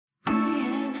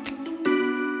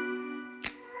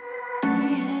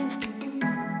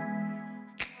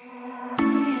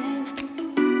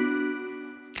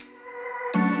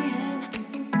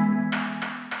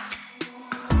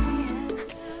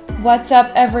What's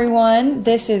up, everyone?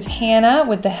 This is Hannah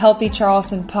with the Healthy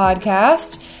Charleston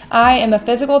podcast. I am a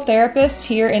physical therapist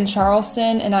here in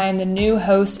Charleston, and I am the new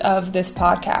host of this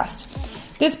podcast.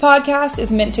 This podcast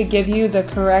is meant to give you the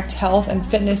correct health and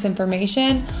fitness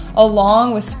information,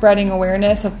 along with spreading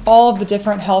awareness of all of the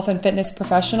different health and fitness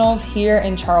professionals here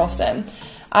in Charleston.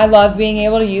 I love being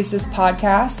able to use this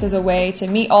podcast as a way to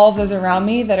meet all of those around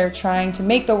me that are trying to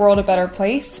make the world a better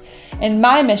place. And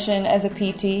my mission as a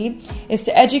PT is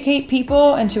to educate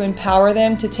people and to empower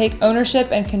them to take ownership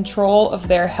and control of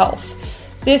their health.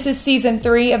 This is season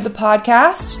 3 of the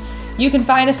podcast. You can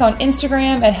find us on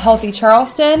Instagram at Healthy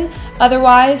Charleston.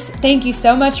 Otherwise, thank you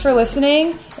so much for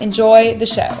listening. Enjoy the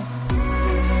show.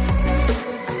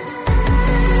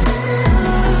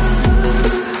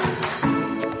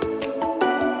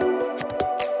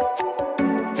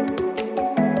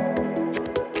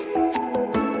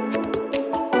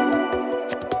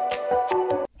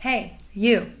 Hey,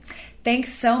 you.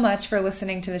 Thanks so much for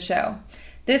listening to the show.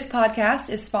 This podcast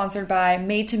is sponsored by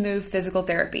Made to Move Physical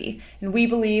Therapy, and we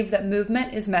believe that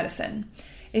movement is medicine.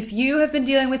 If you have been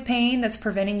dealing with pain that's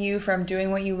preventing you from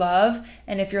doing what you love,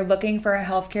 and if you're looking for a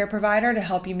healthcare provider to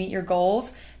help you meet your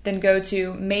goals, then go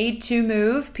to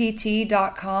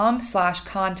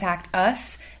madetomovept.com/contact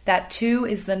us. That 2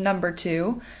 is the number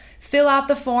 2. Fill out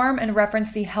the form and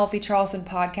reference the Healthy Charleston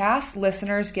podcast.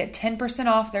 Listeners get 10%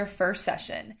 off their first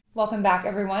session. Welcome back,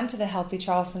 everyone, to the Healthy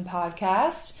Charleston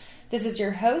podcast. This is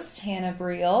your host, Hannah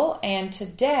Briel, and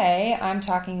today I'm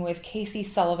talking with Casey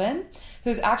Sullivan,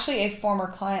 who's actually a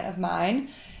former client of mine.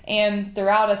 And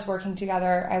throughout us working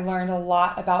together, I learned a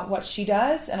lot about what she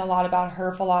does and a lot about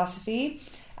her philosophy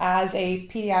as a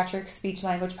pediatric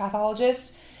speech-language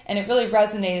pathologist. And it really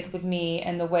resonated with me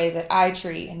and the way that I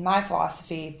treat and my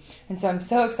philosophy. And so I'm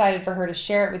so excited for her to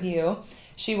share it with you.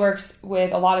 She works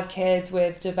with a lot of kids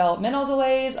with developmental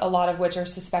delays, a lot of which are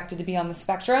suspected to be on the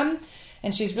spectrum.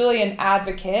 And she's really an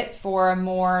advocate for a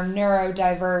more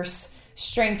neurodiverse,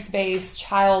 strengths-based,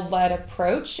 child-led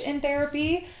approach in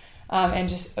therapy, and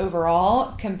just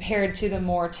overall, compared to the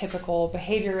more typical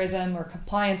behaviorism or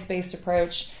compliance-based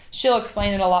approach. She'll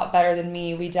explain it a lot better than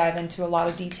me. We dive into a lot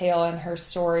of detail in her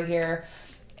story here.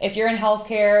 If you're in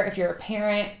healthcare, if you're a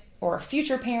parent or a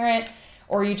future parent,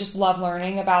 or you just love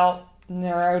learning about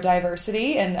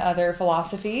neurodiversity and other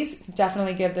philosophies,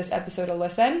 definitely give this episode a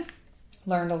listen.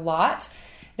 Learned a lot.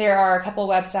 There are a couple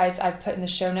websites I've put in the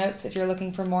show notes if you're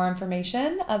looking for more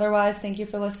information. Otherwise, thank you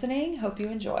for listening. Hope you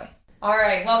enjoy. All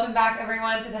right, welcome back,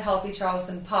 everyone, to the Healthy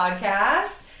Charleston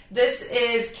podcast. This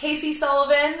is Casey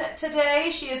Sullivan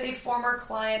today. She is a former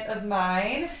client of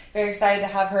mine. Very excited to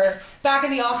have her back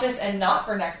in the office and not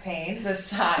for neck pain this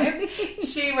time.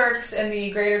 She works in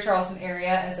the greater Charleston area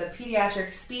as a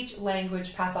pediatric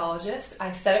speech-language pathologist.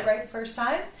 I said it right the first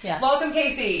time. Yes. Welcome,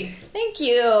 Casey. Thank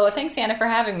you. Thanks, Hannah, for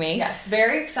having me. Yes,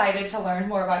 very excited to learn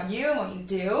more about you and what you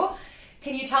do.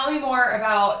 Can you tell me more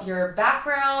about your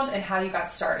background and how you got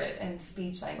started in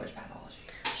speech-language pathology?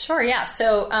 Sure, yeah.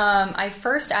 So I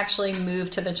first actually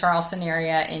moved to the Charleston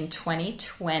area in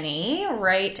 2020,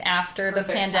 right after the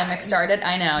pandemic started.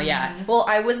 I know, yeah. Well,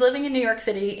 I was living in New York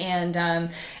City,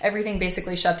 and everything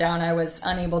basically shut down. I was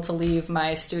unable to leave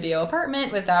my studio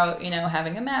apartment without,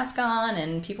 having a mask on,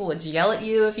 and people would yell at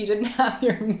you if you didn't have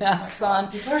your masks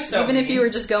on, people are so even mean. if you were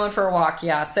just going for a walk.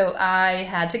 Yeah, so I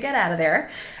had to get out of there.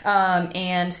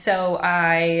 And so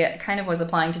I kind of was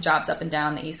applying to jobs up and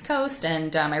down the East Coast,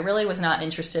 and I really was not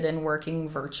interested in working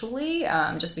virtually,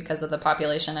 just because of the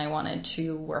population I wanted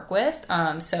to work with.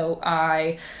 So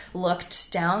I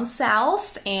looked down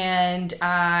south, and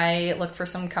I looked for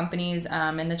some companies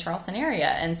in the Charleston area.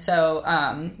 And so,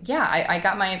 I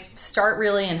got my start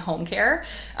really in home care.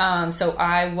 So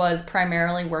I was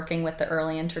primarily working with the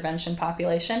early intervention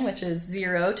population, which is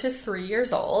 0 to 3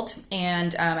 years old.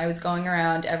 And I was going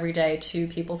around every day to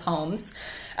people's homes,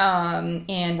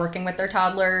 and working with their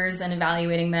toddlers and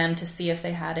evaluating them to see if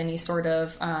they had any sort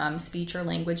of speech or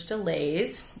language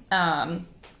delays.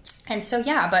 And so,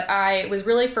 but I was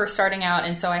really first starting out,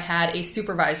 and so I had a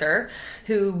supervisor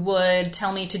who would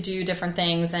tell me to do different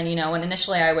things. And, and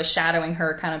initially I was shadowing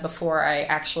her kind of before I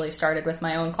actually started with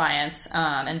my own clients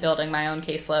and building my own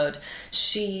caseload.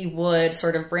 She would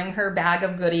sort of bring her bag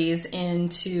of goodies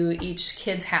into each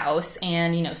kid's house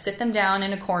and, sit them down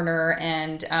in a corner.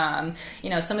 And,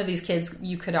 some of these kids,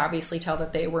 you could obviously tell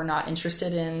that they were not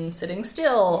interested in sitting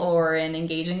still or in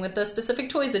engaging with the specific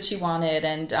toys that she wanted.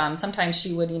 And sometimes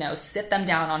she would, sit them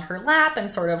down on her lap and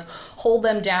sort of hold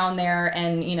them down there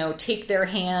and, take their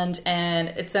hand, and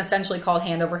it's essentially called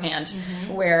hand over hand,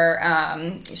 where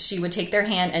she would take their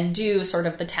hand and do sort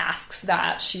of the tasks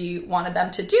that she wanted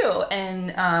them to do, in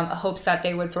hopes that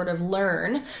they would sort of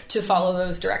learn to follow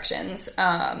those directions.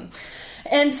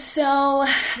 And so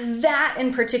that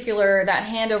in particular, that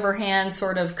hand over hand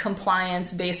sort of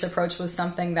compliance based approach was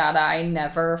something that I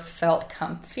never felt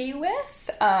comfy with.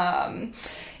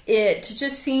 It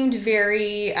just seemed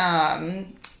very,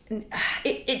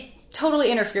 it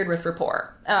totally interfered with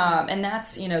rapport. And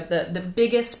that's, the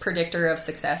biggest predictor of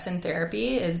success in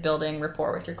therapy is building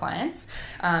rapport with your clients.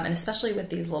 And especially with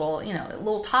these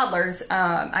little toddlers,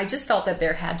 I just felt that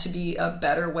there had to be a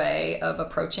better way of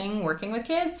approaching working with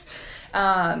kids.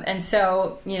 And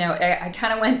so, I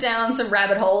kind of went down some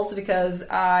rabbit holes because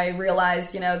I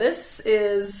realized, this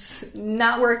is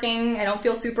not working. I don't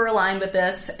feel super aligned with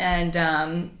this.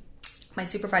 And, my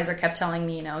supervisor kept telling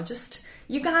me, just,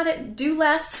 you got it, do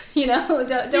less,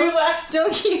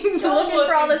 don't keep looking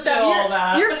for all this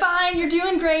stuff. You're fine. You're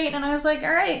doing great. And I was like,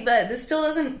 all right, but this still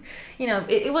doesn't,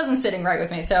 it wasn't sitting right with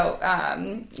me. So,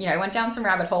 I went down some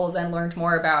rabbit holes and learned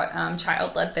more about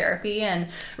child-led therapy and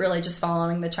really just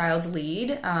following the child's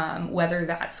lead, whether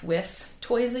that's with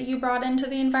toys that you brought into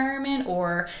the environment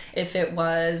or if it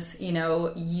was,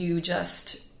 you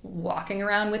just walking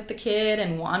around with the kid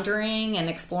and wandering and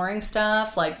exploring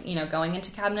stuff, like, going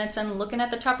into cabinets and looking at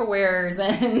the Tupperwares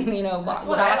and,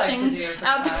 watching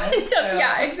out the windows.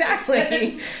 Yeah,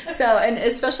 exactly. So, and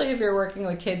especially if you're working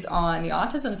with kids on the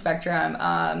autism spectrum,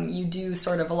 you do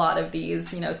sort of a lot of these,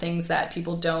 things that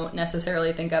people don't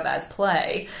necessarily think of as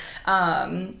play.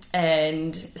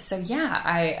 And so,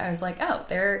 I was like, oh,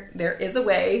 there is a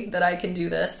way that I can do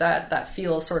this that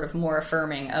feels sort of more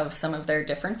affirming of some of their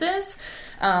differences.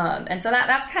 And so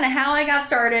that's kind of how I got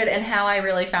started and how I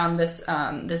really found this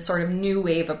sort of new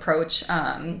wave approach,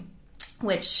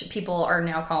 which people are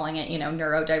now calling it,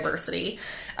 neurodiversity,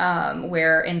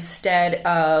 where instead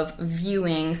of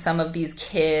viewing some of these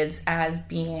kids as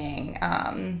being,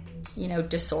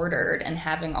 disordered and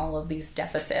having all of these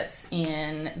deficits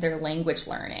in their language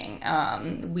learning,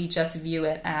 we just view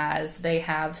it as they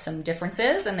have some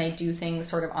differences and they do things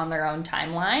sort of on their own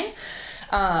timeline.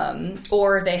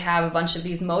 Or they have a bunch of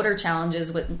these motor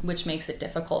challenges, which makes it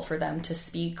difficult for them to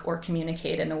speak or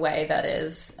communicate in a way that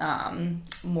is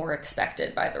more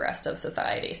expected by the rest of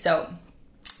society. So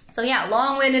yeah,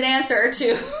 long-winded answer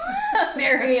to a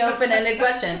very open-ended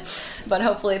question, but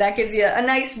hopefully that gives you a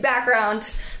nice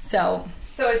background. So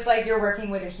it's like you're working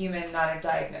with a human, not a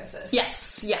diagnosis.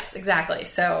 Yes, exactly.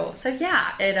 So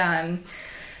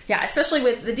yeah, especially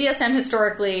with the DSM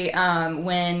historically,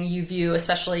 when you view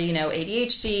especially,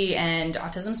 ADHD and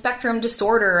autism spectrum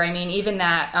disorder, I mean, even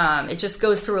that, it just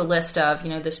goes through a list of,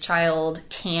 this child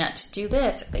can't do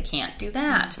this, they can't do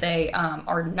that, they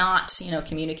are not,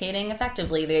 communicating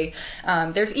effectively.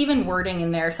 There's even wording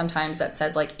in there sometimes that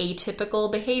says like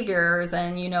atypical behaviors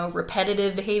and,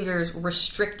 repetitive behaviors,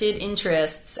 restricted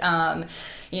interests,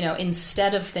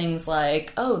 instead of things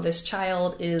like, oh, this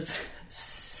child is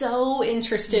so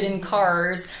interested in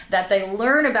cars that they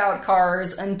learn about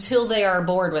cars until they are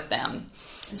bored with them.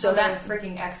 So they're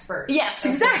freaking experts. Yes,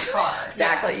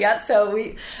 exactly. Yeah. Yep. So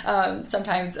we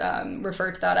sometimes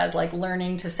refer to that as like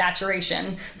learning to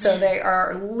saturation. So they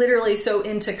are literally so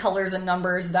into colors and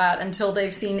numbers that until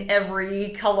they've seen every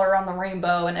color on the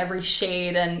rainbow and every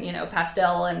shade and,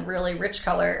 pastel and really rich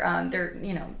color, they're,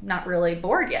 not really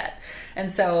bored yet. And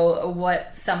so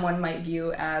what someone might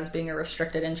view as being a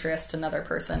restricted interest, another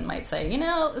person might say,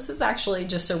 this is actually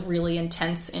just a really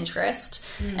intense interest.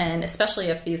 And especially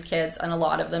if these kids, and a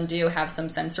lot of them do, have some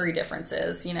sensory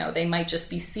differences, they might just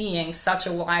be seeing such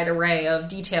a wide array of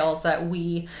details that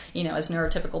we, as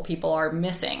neurotypical people are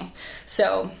missing.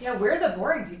 So yeah, we're the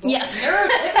boring people. Yes.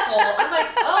 Neurotypical. I'm like,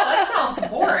 oh, that sounds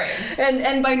boring.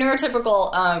 And by neurotypical,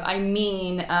 I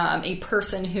mean a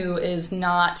person who is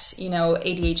not,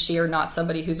 ADHD or not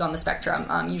somebody who's on the spectrum.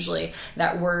 Usually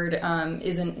that word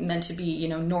isn't meant to be,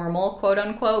 normal, quote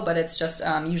unquote, but it's just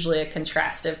usually a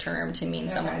contrastive term to mean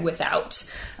someone without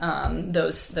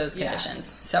those conditions.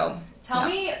 So tell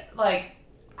me like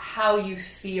how you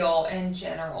feel in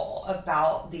general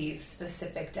about these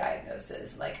specific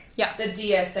diagnoses, like the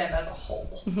DSM as a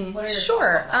whole. What are your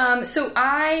thoughts on that? So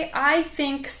I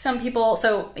think some people,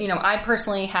 I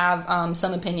personally have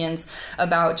some opinions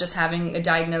about just having a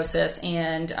diagnosis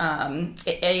and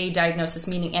a diagnosis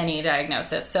meaning any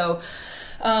diagnosis. So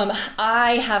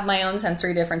I have my own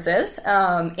sensory differences.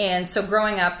 And so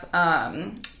growing up,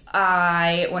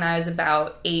 when I was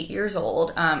about 8 years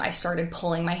old, I started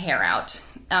pulling my hair out.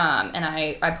 And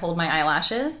I pulled my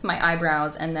eyelashes, my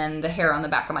eyebrows, and then the hair on the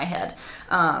back of my head.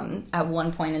 At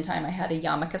one point in time, I had a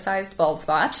yarmulke-sized bald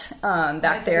spot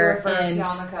back there. Reverse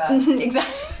yarmulke.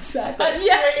 Exactly.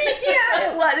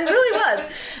 Yeah, it was. It really was.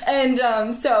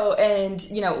 And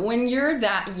you know, when you're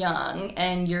that young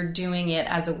and you're doing it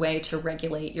as a way to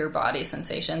regulate your body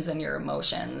sensations and your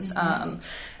emotions,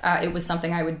 it was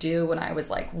something I would do when I was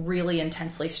like really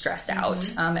intensely stressed out,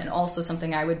 and also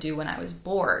something I would do when I was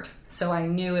bored. So I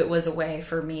knew it was a way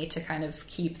for me to kind of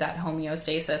keep that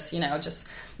homeostasis, you know, just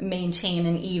maintain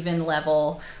an even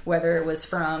level, whether it was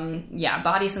from,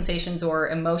 body sensations or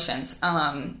emotions.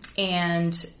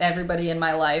 And everybody in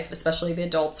my life, especially the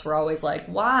adults, were always like,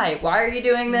 why are you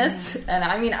doing this? And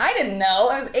I mean, I didn't know.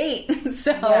 I was 8.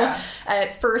 So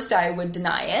at first I would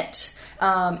deny it.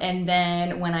 And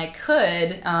then when I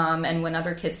could, and when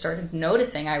other kids started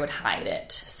noticing, I would hide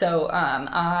it. So when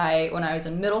I was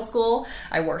in middle school,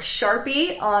 I wore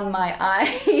Sharpie on my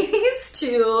eyes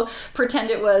to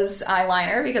pretend it was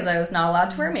eyeliner because I was not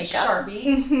allowed to wear makeup.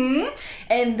 Sharpie.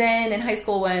 And then in high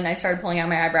school, when I started pulling out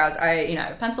my eyebrows,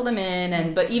 I penciled them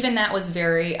in, but even that was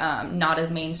very not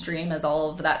as mainstream as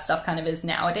all of that stuff kind of is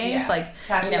nowadays. Yeah. Like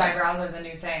tattooed eyebrows are the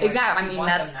new thing. Exactly. I mean,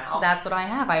 that's what I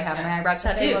have. I have my eyebrows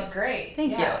tattooed. They look great.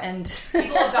 Thank you. And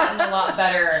people have gotten a lot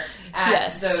better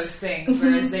at those things,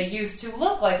 whereas they used to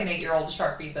look like an 8-year-old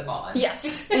Sharpie them on.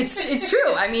 Yes, it's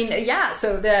true. I mean,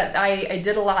 so that I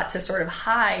did a lot to sort of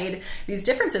hide these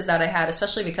differences that I had,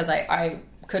 especially because I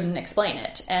couldn't explain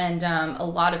it. And a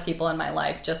lot of people in my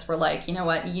life just were like, you know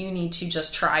what, you need to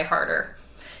just try harder.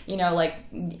 You know, like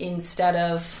instead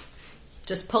of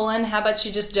just pulling, how about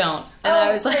you just don't? And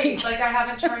I was like I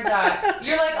haven't tried that.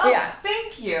 You're like,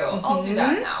 thank you. I'll do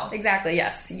that now. Exactly.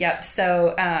 Yes. Yep.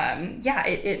 So,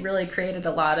 it really created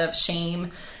a lot of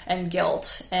shame and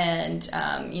guilt, and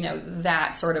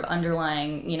that sort of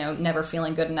underlying, never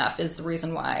feeling good enough is the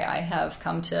reason why I have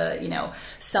come to,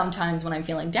 sometimes when I'm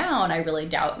feeling down, I really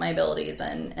doubt my abilities,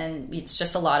 and it's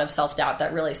just a lot of self-doubt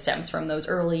that really stems from those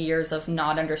early years of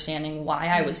not understanding why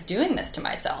I was doing this to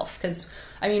myself. Because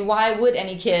I mean, why would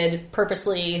any kid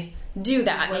purposely do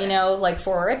that, like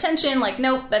for attention? Like,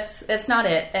 nope, that's not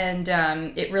it. And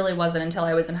it really wasn't until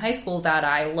I was in high school that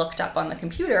I looked up on the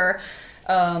computer,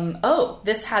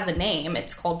 this has a name.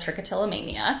 It's called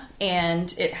trichotillomania,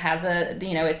 and it has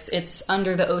it's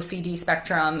under the OCD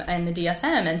spectrum and the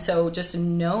DSM. And so just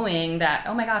knowing that,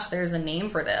 oh my gosh, there's a name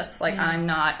for this. Like, I'm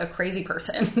not a crazy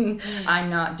person. I'm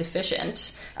not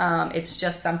deficient. It's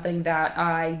just something that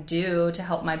I do to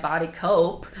help my body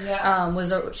cope,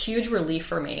 was a huge relief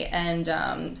for me.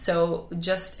 And so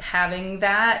just having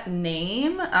that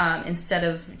name, instead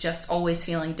of just always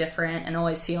feeling different and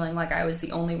always feeling like I was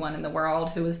the only one in the world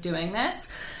who was doing this,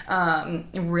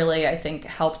 really, I think,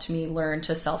 helped me learn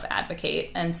to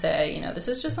self-advocate and say, this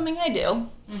is just something I do.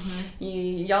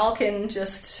 Y'all can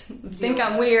just think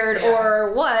I'm weird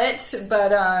or what,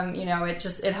 but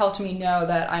it helped me know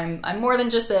that I'm more than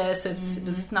just this.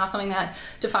 It's not something that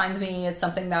defines me. It's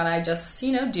something that I just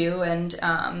do. And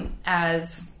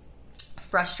as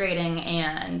frustrating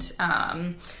and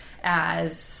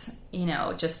as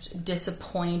just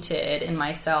disappointed in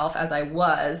myself as I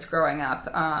was growing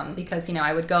up, because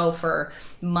I would go for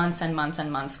months and months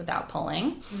and months without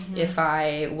pulling. If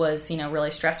I was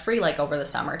really stress-free, like over the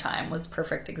summertime was a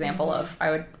perfect example of,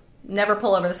 I would never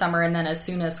pull over the summer, and then as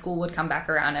soon as school would come back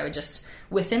around, I would just,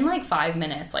 within like 5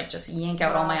 minutes, like just yank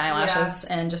out all my eyelashes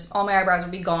and just all my eyebrows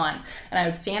would be gone. And I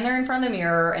would stand there in front of the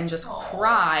mirror and just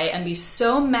cry and be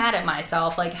so mad at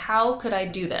myself. Like, how could I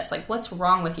do this? Like, what's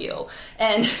wrong with you?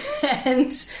 And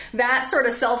that sort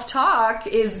of self-talk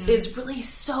is really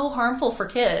so harmful for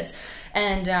kids.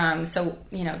 And so,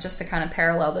 just to kind of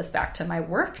parallel this back to my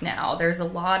work now, there's a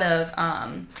lot of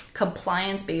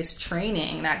compliance-based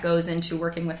training that goes into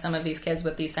working with some of these kids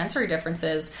with these sensory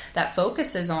differences that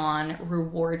focuses on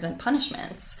rewards and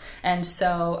punishments. And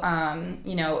so,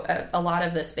 a lot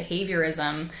of this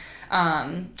behaviorism,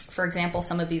 for example,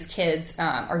 some of these kids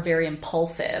are very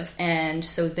impulsive, and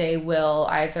so they will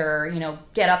either,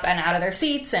 get up and out of their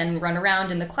seats and run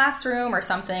around in the classroom or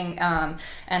something,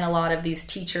 and a lot of these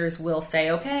teachers will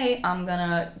say, okay, I'm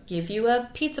gonna give you a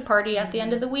pizza party at the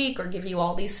end of the week, or give you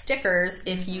all these stickers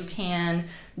if you can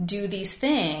do these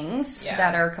things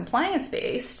that are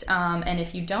compliance-based, and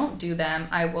if you don't do them,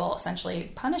 I will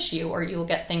essentially punish you, or you'll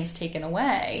get things taken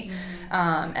away.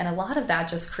 And a lot of that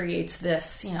just creates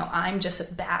this, I'm just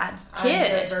a bad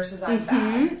kid. I'm good versus I'm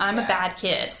bad. I'm a bad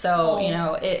kid. So,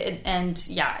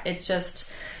 it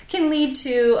just can lead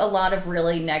to a lot of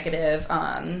really negative,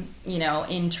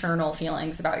 internal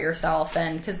feelings about yourself.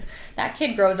 And because that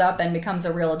kid grows up and becomes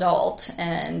a real adult,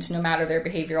 and no matter their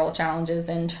behavioral challenges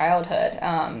in childhood,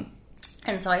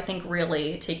 and so I think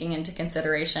really taking into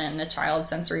consideration a child's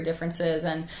sensory differences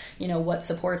and, what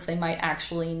supports they might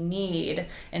actually need,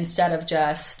 instead of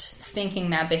just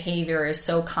thinking that behavior is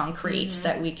so concrete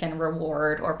that we can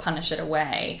reward or punish it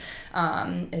away,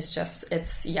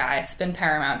 it's been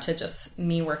paramount to just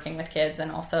me working with kids,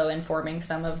 and also informing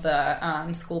some of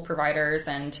the school providers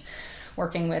and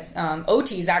working with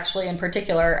OTs actually in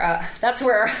particular. That's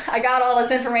where I got all this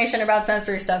information about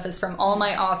sensory stuff, is from all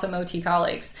my awesome OT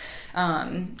colleagues.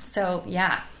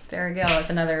 There we go with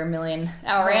another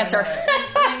million-hour answer.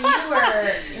 When you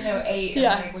were, 8, and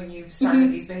I think when you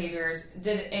started these behaviors,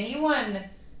 did anyone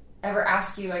ever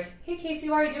ask you, like, hey, Casey,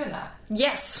 why are you doing that?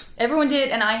 Yes, everyone did,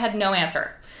 and I had no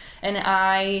answer. And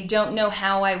I don't know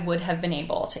how I would have been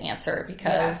able to answer,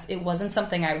 because it wasn't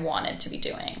something I wanted to be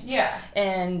doing. Yeah.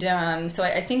 And so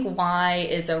I think why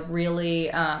is a really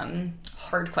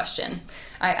hard question.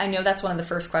 I know that's one of the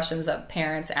first questions that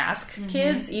parents ask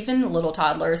kids, even little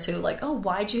toddlers, who like, oh,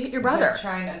 why'd you hit your brother? They're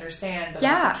trying to understand, but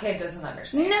the kid doesn't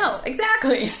understand. No,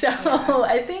 exactly. So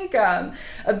I think a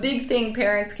big thing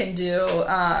parents can do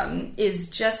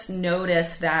is just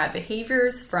notice that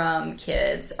behaviors from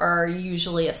kids are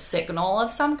usually a signal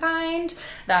of some kind,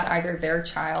 that either their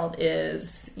child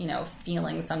is,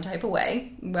 feeling some type of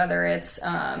way, whether it's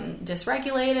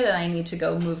dysregulated and I need to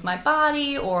go move my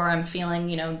body, or I'm feeling,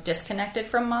 disconnected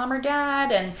from mom or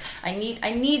dad, and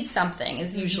I need something,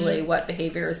 is usually what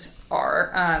behaviors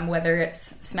are, whether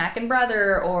it's smacking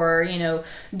brother, or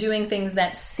doing things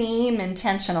that seem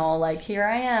intentional, like here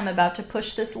I am about to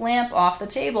push this lamp off the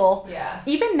table.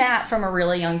 Even that from a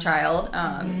really young child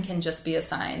can just be a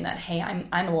sign that, hey,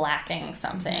 I'm lacking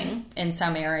something in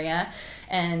some area.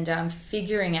 And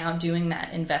figuring out, doing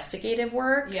that investigative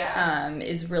work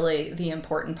is really the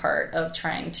important part of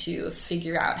trying to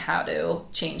figure out how to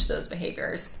change those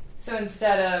behaviors. So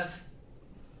instead of,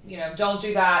 don't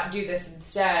do that, do this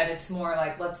instead, it's more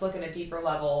like, let's look at a deeper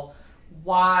level.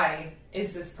 Why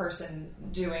is this person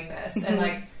doing this? And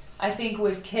like, I think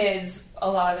with kids, a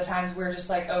lot of the times we're just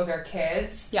like, oh, they're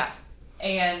kids. Yeah.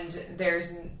 And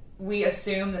we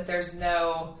assume that there's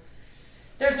no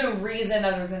reason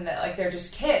other than that, like, they're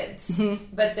just kids.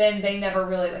 But then they never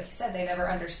really, like you said, they never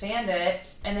understand it,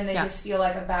 and then they just feel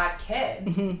like a bad kid.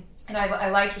 And I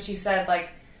liked what you said, like,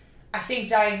 I think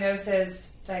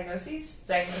diagnoses,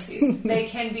 they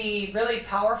can be really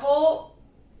powerful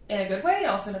in a good way and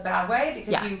also in a bad way,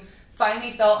 because you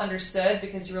finally felt understood,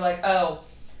 because you were like, oh,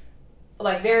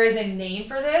 like, there is a name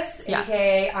for this,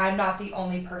 aka I'm not the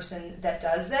only person that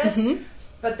does this.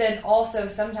 But then also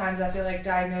sometimes I feel like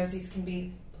diagnoses can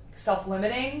be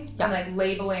self-limiting and like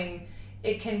labeling.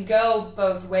 It can go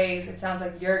both ways. It sounds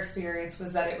like your experience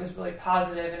was that it was really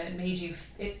positive, and it made you,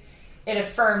 it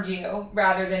affirmed you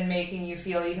rather than making you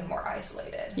feel even more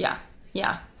isolated. Yeah.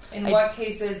 In what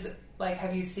cases, like,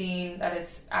 have you seen that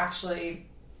it's actually,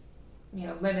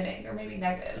 limiting or maybe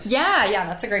negative? Yeah,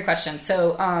 that's a great question.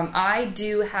 So I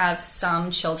do have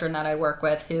some children that I work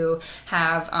with who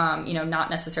have, not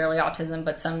necessarily autism,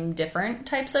 but some different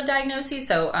types of diagnoses.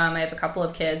 So I have a couple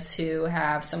of kids who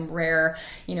have some rare,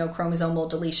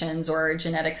 chromosomal deletions or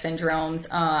genetic syndromes.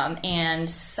 And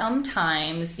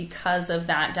sometimes because of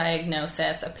that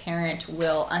diagnosis, a parent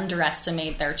will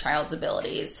underestimate their child's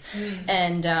abilities.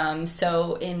 And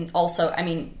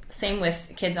same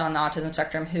with kids on the autism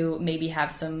spectrum who maybe have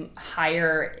some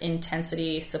higher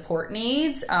intensity support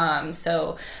needs.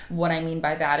 So what I mean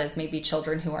by that is maybe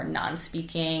children who are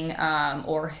non-speaking,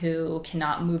 or who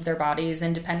cannot move their bodies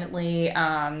independently,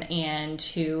 and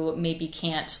who maybe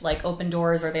can't like open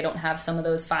doors, or they don't have some of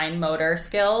those fine motor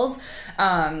skills.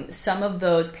 Some of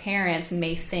those parents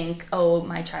may think, oh,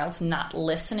 my child's not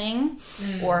listening,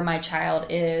 or my child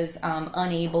is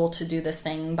unable to do this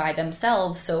thing by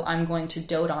themselves, so I'm going to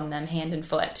dote on them hand and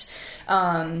foot.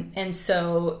 And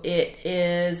so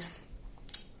it's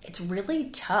really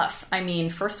tough. I mean,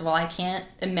 first of all, I can't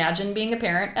imagine being a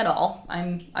parent at all.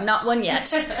 I'm not one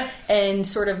yet. And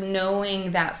sort of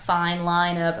knowing that fine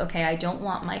line of, okay, I don't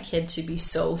want my kid to be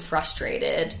so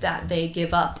frustrated that they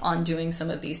give up on doing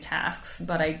some of these tasks,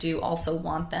 but I do also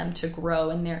want them to grow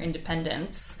in their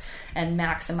independence and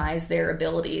maximize their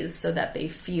abilities so that they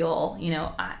feel,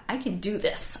 I can do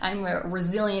this. I'm a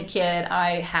resilient kid.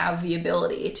 I have the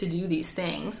ability to do these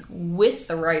things with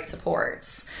the right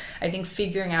supports. I think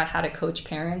figuring out how to coach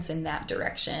parents in that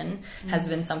direction has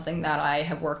been something that I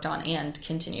have worked on and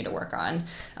continue to work on.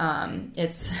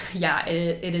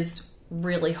 It is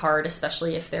really hard,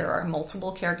 especially if there are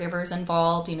multiple caregivers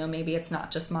involved. You know, maybe it's not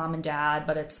just mom and dad,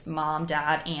 but it's mom,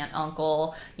 dad, aunt,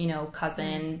 uncle, you know,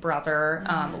 cousin, brother,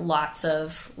 lots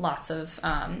of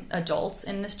adults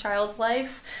in this child's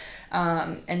life.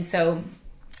 And so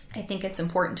I think it's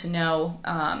important to know,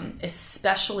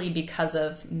 especially because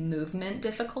of movement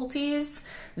difficulties,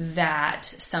 that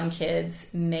some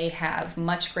kids may have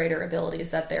much greater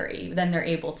abilities than they're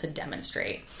able to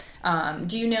demonstrate.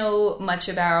 Do you know much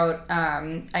about,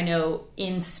 I know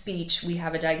in speech we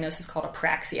have a diagnosis called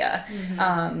apraxia.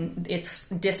 It's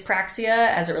dyspraxia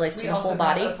as it relates to the whole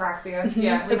body. Apraxia.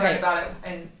 Yeah, we learned about it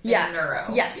in neuro.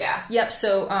 Yes. Yeah. Yep.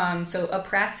 So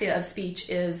apraxia of speech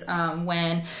is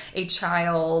when a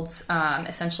child's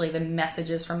essentially the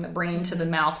messages from the brain to the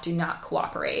mouth do not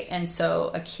cooperate, and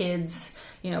so a kid's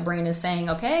brain is saying,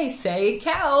 okay, say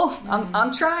cow.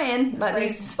 I'm trying. But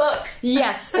these book.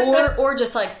 Yes. Or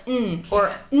just like,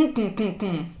 or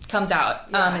comes out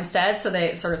instead. So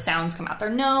they sort of sounds come out their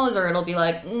nose, or it'll be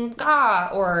like, ga,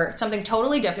 or something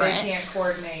totally different. They can't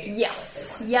coordinate.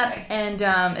 Yes. Yep. Say. And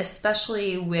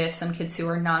especially with some kids who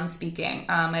are non-speaking.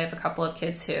 I have a couple of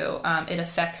kids who it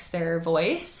affects their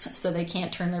voice, so they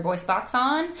can't turn their voice box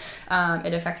on.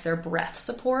 It affects their breath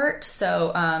support.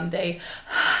 So they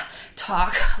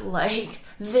talk like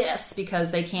this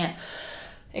because they can't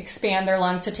expand their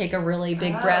lungs to take a really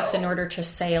big breath in order to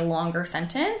say a longer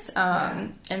sentence.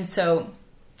 And so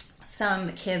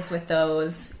some kids with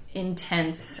those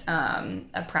intense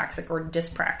apraxic or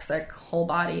dyspraxic whole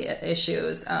body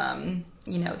issues,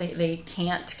 they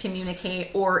can't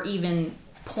communicate or even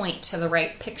point to the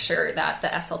right picture that the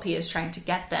SLP is trying to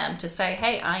get them to say,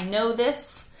 hey, I know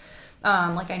this.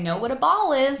 I know what a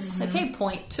ball is. Okay,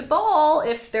 point to ball.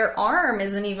 If their arm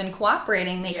isn't even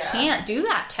cooperating, they can't do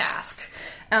that task.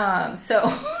 So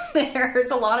there's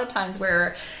a lot of times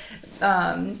where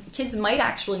kids might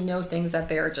actually know things that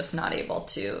they're just not able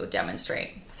to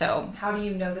demonstrate. So how do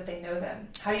you know that they know them?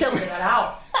 How do you figure that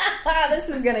out? This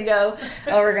is going to go,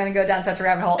 we're going to go down such a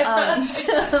rabbit hole.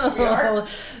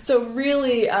 So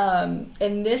really,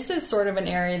 and this is sort of an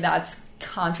area that's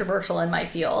controversial in my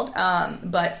field.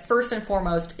 But first and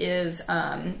foremost is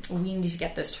we need to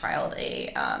get this child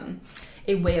a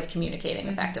way of communicating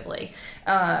effectively.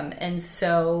 And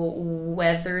so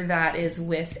whether that is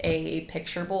with a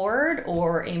picture board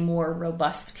or a more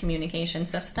robust communication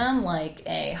system like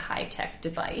a high-tech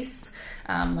device,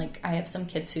 like I have some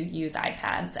kids who use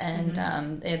iPads,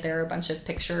 and there are a bunch of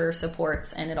picture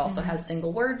supports, and it also has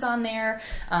single words on there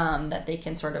that they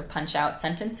can sort of punch out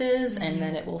sentences and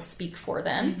then it will speak for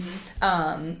them.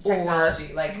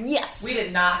 Technology, yes, we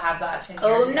did not have that 10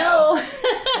 years ago. No.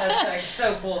 That's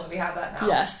so cool that we have that now.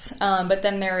 Yes, but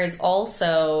then there is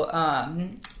also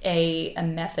a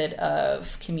method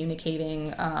of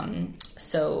communicating.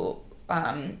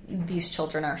 These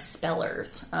children are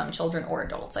spellers, children or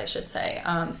adults, I should say.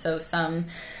 So some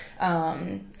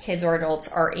kids or adults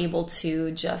are able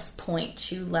to just point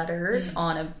to letters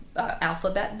on a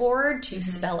alphabet board to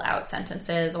spell out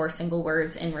sentences or single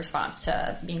words in response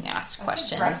to being asked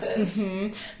questions.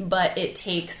 But it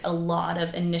takes a lot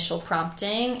of initial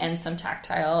prompting and some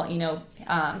tactile,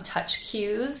 touch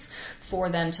cues for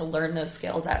them to learn those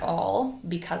skills at all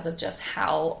because of just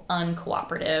how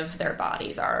uncooperative their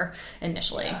bodies are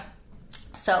initially.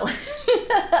 So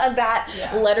that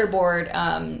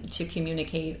letterboard to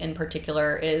communicate in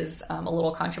particular is a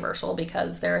little controversial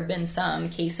because there have been some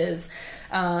cases,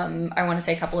 I want to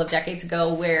say a couple of decades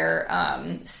ago, where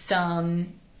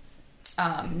some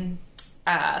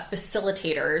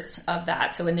facilitators of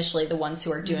that, so initially the ones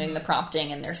who are doing the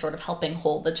prompting and they're sort of helping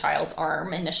hold the child's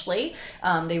arm initially,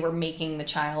 they were making the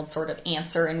child sort of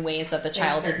answer in ways that the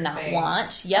child did not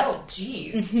want. Oh,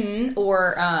 geez.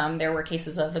 Or there were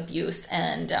cases of abuse,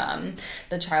 and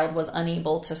the child was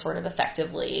unable to sort of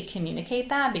effectively communicate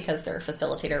that because their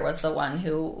facilitator was the one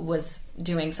who was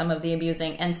doing some of the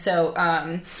abusing. And so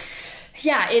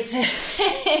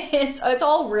it's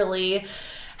all really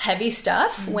heavy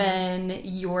stuff when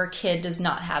your kid does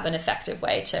not have an effective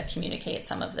way to communicate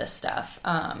some of this stuff.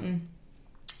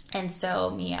 And so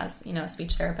me as, a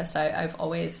speech therapist, I've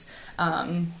always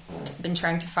been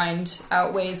trying to find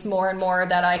out ways more and more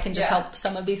that I can just help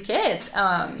some of these kids.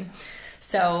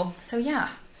 So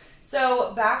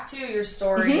back to your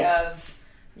story of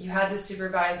you had this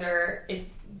supervisor,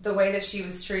 the way that she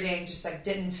was treating just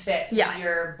didn't fit with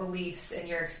your beliefs and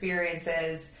your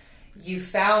experiences. You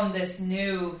found this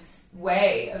new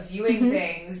way of viewing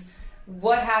things.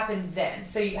 What happened then?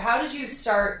 So how did you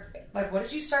start, what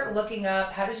did you start looking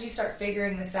up? How did you start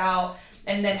figuring this out?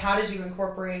 And then how did you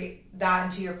incorporate that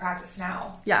into your practice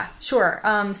now? Yeah, sure.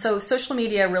 So social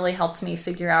media really helped me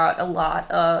figure out a lot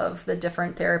of the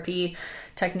different therapy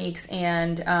techniques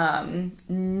and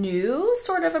new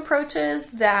sort of approaches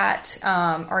that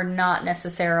are not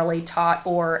necessarily taught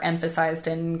or emphasized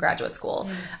in graduate school.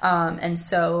 And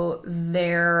so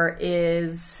there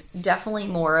is definitely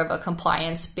more of a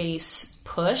compliance-based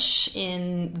push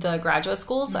in the graduate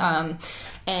schools.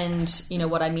 And, you know,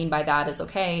 what I mean by that is,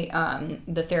 okay,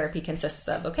 the therapy consists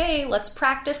of, okay, let's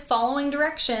practice following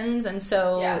directions. And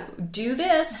so do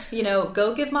this, you know,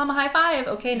 go give mom a high five.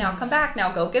 Okay, now come back.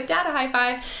 Now go give dad a high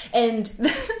five. And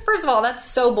first of all, that's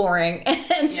so boring.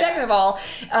 And second of all,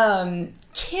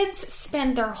 kids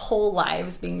spend their whole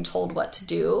lives being told what to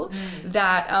do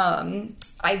that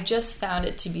I've just found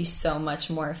it to be so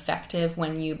much more effective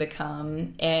when you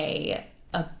become a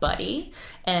buddy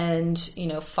and, you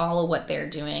know, follow what they're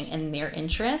doing and their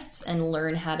interests and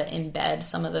learn how to embed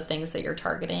some of the things that you're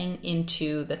targeting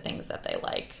into the things that they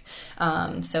like.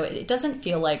 So it doesn't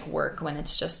feel like work when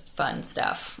it's just fun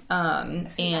stuff. And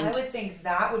I would think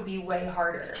that would be way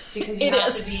harder because you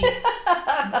have to be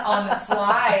on the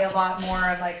fly a lot more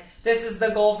of like, this is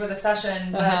the goal for the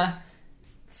session, but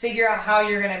figure out how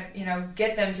you're going to, you know,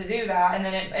 get them to do that. And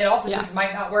then it also just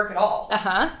might not work at all.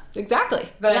 Exactly.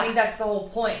 But I think that's the whole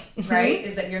point, right?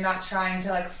 Is that you're not trying to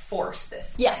like force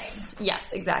this thing.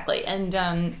 Yes, exactly. And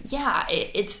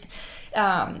it's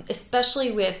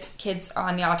especially with kids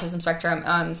on the autism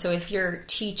spectrum. So if you're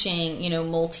teaching, you know,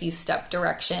 multi-step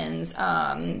directions,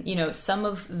 you know, some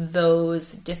of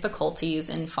those difficulties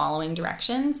in following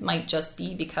directions might just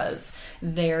be because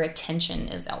their attention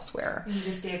is elsewhere. You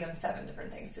just gave them 7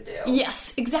 different things to do.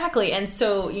 Yes, exactly. And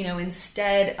so, you know,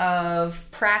 instead of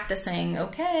practicing,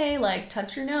 okay, like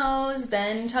touch your nose,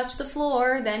 then touch the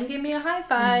floor, then give me a high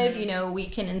five, you know, we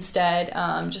can instead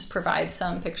just provide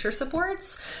some picture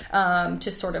supports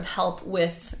to sort of help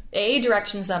with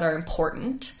directions that are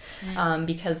important,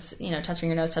 because, you know, touching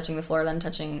your nose, touching the floor, then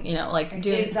touching, you know, like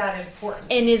doing. Is that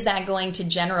important? And is that going to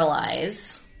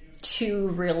generalize to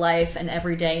real life and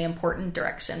everyday important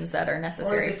directions that are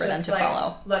necessary for them to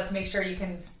follow? Let's make sure you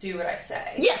can do what I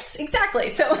say. Yes, exactly.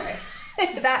 So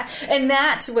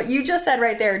what you just said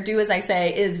right there, do as I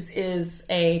say, is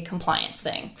a compliance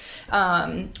thing.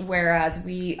 Whereas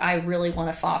I really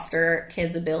want to foster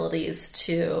kids' abilities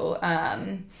to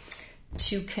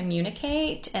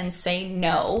communicate and say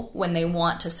no when they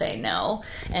want to say no,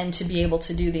 and to be able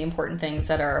to do the important things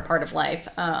that are a part of life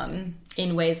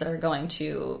in ways that are going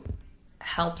to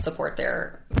help support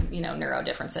their, you know, neuro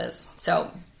differences.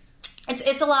 So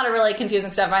it's a lot of really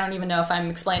confusing stuff. I don't even know if I'm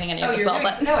explaining any of this well.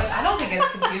 No, I don't think it's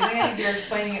confusing. I think you're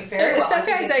explaining it very well.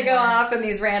 Sometimes I go off in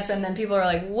these rants and then people are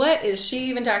like, what is she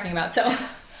even talking about? So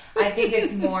I think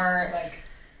it's more like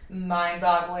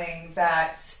mind-boggling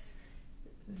that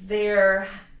there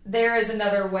is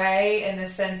another way, in the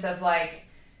sense of like,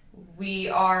 we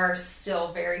are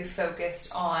still very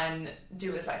focused on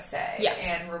do as I say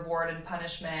and reward and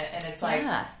punishment. And it's like,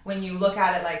 when you look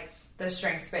at it like the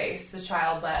strengths-based, the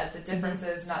child-led, the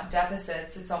differences, not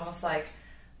deficits, it's almost like,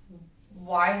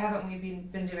 why haven't we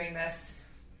been doing this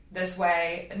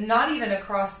way? Not even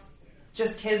across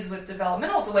just kids with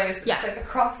developmental delays, but just like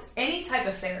across any type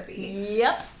of therapy.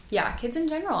 Yep. Yeah, kids in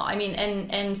general. I mean,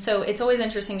 and so it's always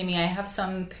interesting to me. I have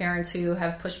some parents who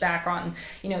have pushed back on,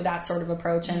 you know, that sort of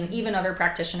approach, and even other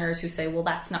practitioners who say, well,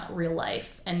 that's not real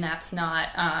life, and that's not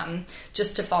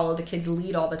just to follow the kid's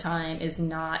lead all the time is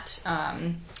not.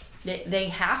 They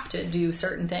have to do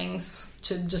certain things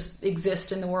to just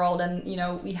exist in the world, and, you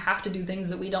know, we have to do things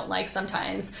that we don't like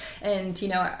sometimes. And, you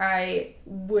know, I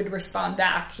would respond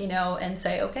back, you know, and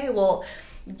say, okay, well,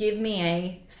 give me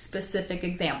a specific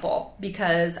example,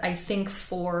 because I think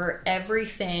for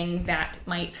everything that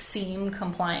might seem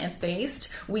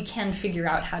compliance-based, we can figure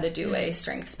out how to do a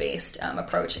strengths-based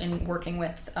approach in working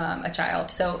with a child.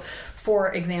 So,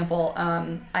 for example,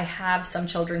 I have some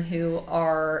children who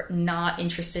are not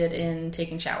interested in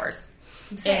taking showers.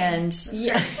 Same. And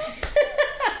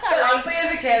honestly,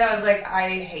 as a kid, I was like, I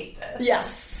hate this.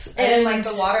 Yes. I didn't like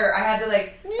the water. I had to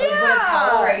like put a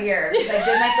towel right here because I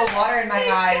didn't like the water in my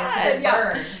eyes because it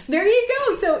burned. There you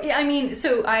go. So I mean,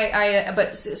 so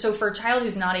so for a child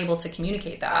who's not able to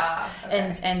communicate that,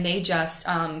 and they just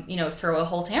you know, throw a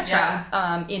whole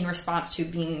tantrum in response to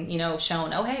being, you know,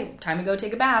 shown, oh hey, time to go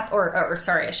take a bath, or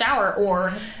sorry, a shower,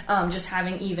 or just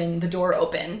having even the door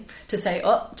open to say,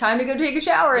 oh, time to go take a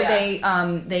shower.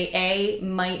 Yeah. They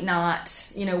might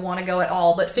not, you know, want to go at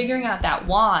all, but figuring out that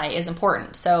why is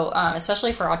important. So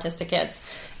especially for autistic kids,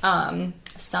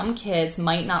 some kids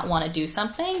might not want to do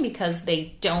something because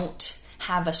they don't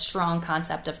have a strong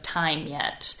concept of time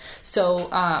yet. So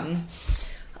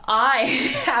I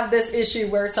have this issue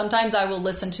where sometimes I will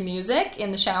listen to music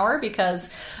in the shower because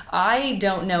I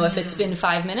don't know if it's been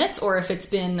 5 minutes or if it's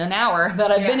been an hour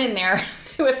that I've been in there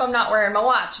if I'm not wearing my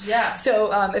watch. Yeah.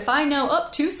 So if I know,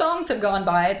 2 songs have gone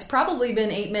by, it's probably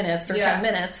been 8 minutes or 10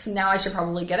 minutes. Now I should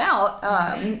probably get out.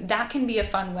 That can be a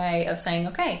fun way of saying,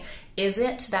 okay, is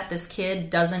it that this kid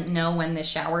doesn't know when the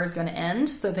shower is going to end,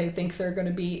 so they think they're going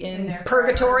to be in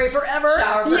purgatory forever?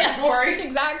 Shower purgatory. Yes,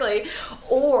 exactly.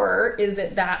 Or is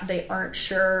it that they aren't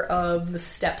sure of the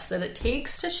steps that it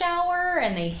takes to shower,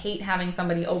 and they hate having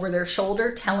somebody over their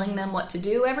shoulder telling them what to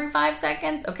do every 5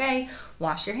 seconds? Okay,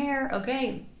 wash your hair.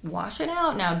 Okay, wash it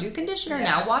out. Now do conditioner.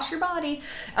 Now wash your body.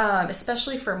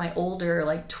 Especially for my older,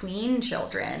 like, tween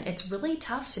children, it's really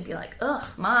tough to be like, ugh,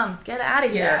 mom, get out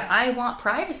of here. I want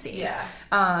privacy. Yeah.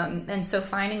 And so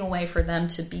finding a way for them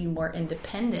to be more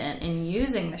independent in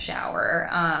using the shower,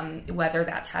 whether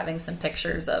that's having some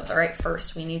pictures of, all right,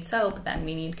 first we need soap, then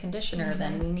we need conditioner,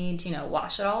 then we need,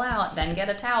 wash it all out, then get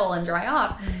a towel and dry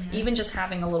off. Even just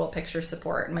having a little picture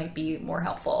support might be more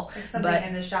helpful. Like something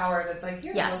in the shower that's like,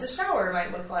 here's what the shower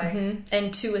might look like.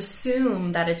 And to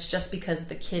assume that it's just because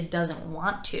the kid doesn't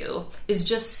want to is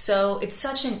just it's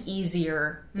such an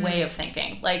easier way of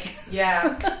thinking. Like,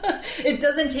 it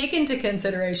doesn't take into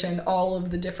consideration all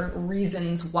of the different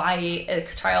reasons why a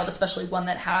child, especially one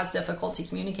that has difficulty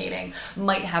communicating,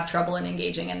 might have trouble in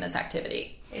engaging in this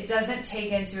activity. It doesn't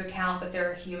take into account that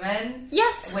they're human.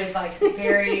 Yes. With like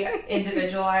very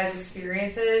individualized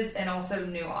experiences and also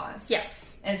nuance.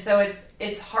 Yes. And so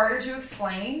it's harder to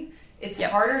explain. It's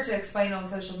harder to explain on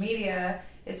social media.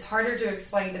 It's harder to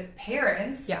explain to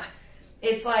parents. Yeah.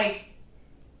 It's like,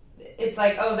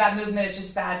 oh, that movement is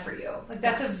just bad for you. Like,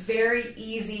 that's a very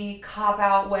easy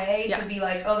cop-out way to be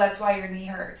like, oh, that's why your knee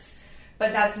hurts.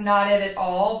 But that's not it at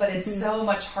all. But it's so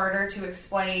much harder to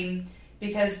explain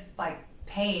because, like,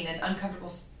 pain and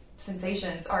uncomfortable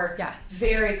sensations are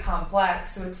very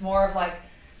complex. So it's more of like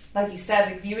you said,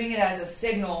 like viewing it as a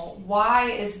signal. Why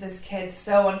is this kid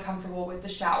so uncomfortable with the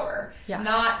shower? Yeah.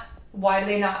 Not why do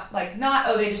they not,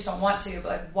 oh, they just don't want to, but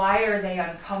like, why are they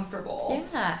uncomfortable?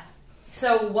 Yeah.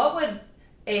 So what would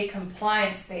a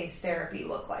compliance-based therapy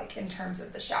look like in terms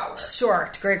of the shower?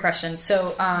 Sure, great question.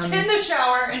 So, in the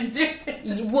shower and do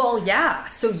it. Well, yeah.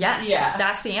 So yes,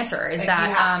 that's the answer. Is like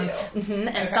that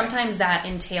and sometimes that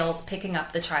entails picking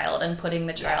up the child and putting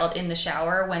the child in the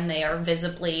shower when they are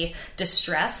visibly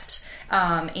distressed,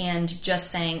 and just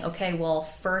saying, okay, well,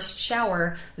 first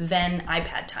shower, then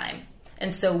iPad time.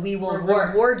 And so we will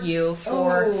reward you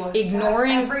for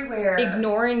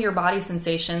ignoring your body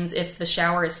sensations if the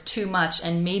shower is too much,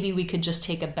 and maybe we could just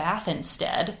take a bath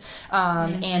instead.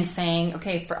 And saying,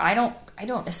 okay, I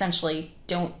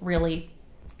don't really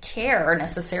care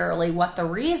necessarily what the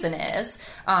reason is,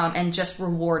 and just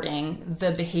rewarding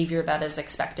the behavior that is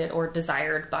expected or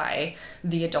desired by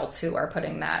the adults who are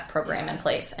putting that program in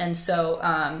place. And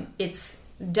so it's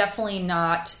definitely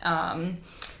not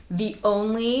the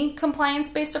only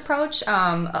compliance-based approach.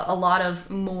 A lot of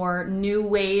more new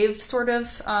wave sort of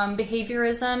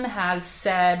behaviorism has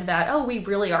said that, we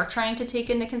really are trying to take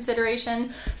into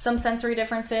consideration some sensory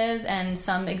differences and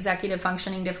some executive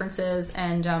functioning differences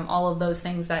and all of those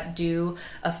things that do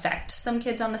affect some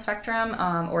kids on the spectrum,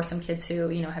 or some kids who,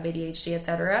 have ADHD,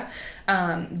 etc.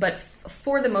 But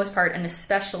for the most part, and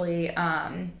especially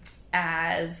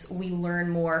as we learn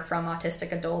more from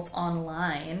autistic adults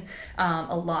online,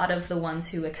 a lot of the ones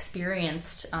who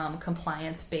experienced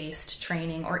compliance-based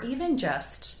training or even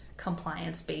just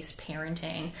compliance-based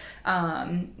parenting,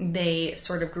 they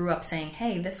sort of grew up saying,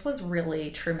 hey, this was really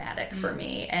traumatic for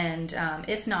me. And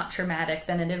if not traumatic,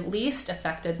 then it at least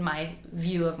affected my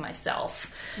view of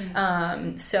myself.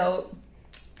 So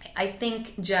I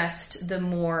think just the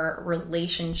more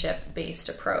relationship-based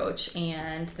approach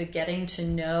and the getting to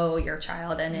know your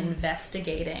child and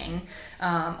investigating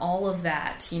all of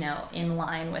that, in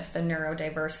line with the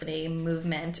neurodiversity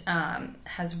movement,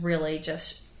 has really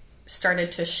just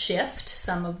started to shift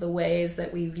some of the ways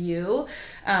that we view,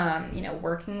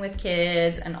 working with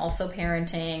kids and also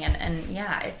parenting. And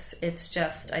it's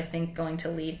just, I think, going to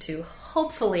lead to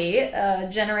hopefully a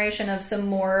generation of some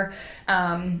more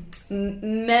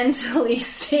mentally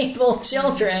stable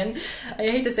children. I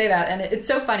hate to say that. And it's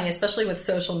so funny, especially with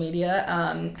social media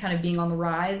kind of being on the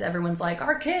rise. Everyone's like,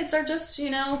 our kids are just,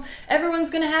 everyone's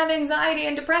going to have anxiety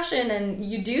and depression. And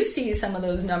you do see some of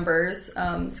those numbers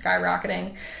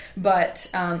skyrocketing. But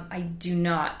I do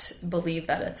not believe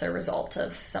that it's a result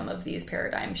of some of these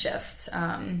paradigm shifts.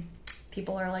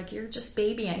 people are like, you're just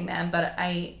babying them, but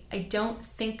I don't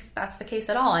think that's the case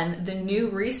at all. And the new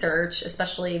research,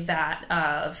 especially that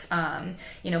of,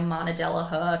 Mona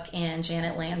Delahook and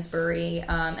Janet Lansbury,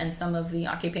 and some of the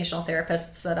occupational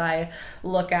therapists that I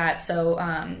look at. So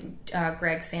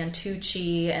Greg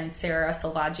Santucci and Sarah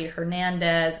Salvaggi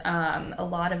Hernandez, a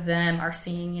lot of them are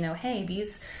seeing, hey,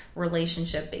 these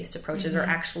relationship-based approaches are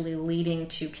actually leading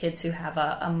to kids who have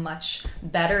a much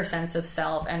better sense of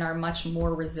self and are much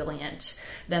more resilient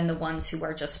than the ones who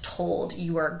are just told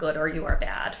you are good or you are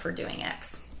bad for doing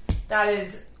X. That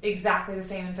is exactly the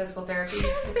same in physical therapy.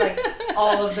 It's like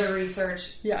all of the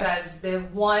research says the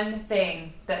one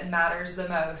thing that matters the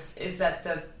most is that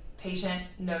the patient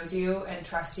knows you and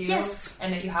trusts you,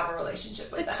 and that you have a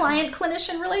relationship with them. The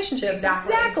client-clinician relationship.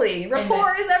 Exactly.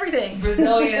 Rapport is everything.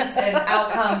 Resilience and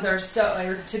outcomes are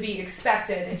to be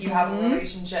expected if you have a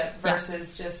relationship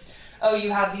versus just,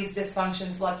 you have these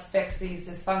dysfunctions, let's fix these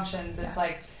dysfunctions. It's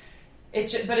like,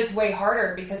 but it's way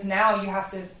harder because now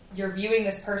you're viewing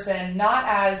this person not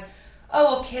as,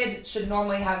 a kid should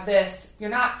normally have this.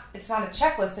 It's not a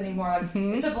checklist anymore. Like,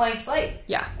 it's a blank slate.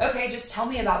 Yeah. Okay, just tell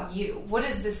me about you. What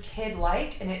is this kid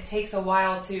like? And it takes a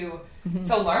while to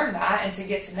learn that and to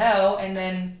get to know. And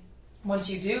then once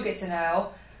you do get to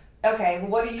know, okay, well,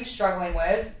 what are you struggling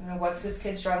with? What's this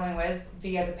kid struggling with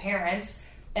via the parents?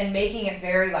 And making it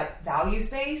very like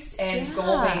values-based and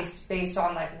goal-based, based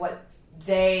on like what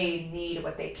they need,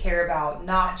 what they care about,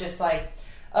 not just like,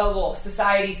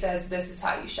 society says this is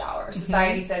how you shower.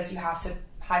 Society says you have to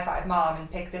high five mom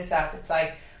and pick this up. It's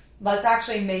like, let's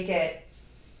actually make it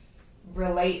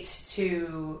relate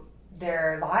to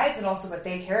their lives and also what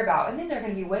they care about. And then they're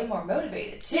going to be way more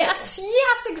motivated too. Yes,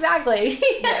 exactly.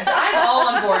 Yes, I'm all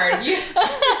on board. You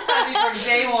have me from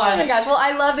day one. Oh my gosh. Well,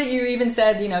 I love that you even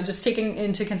said, just taking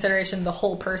into consideration the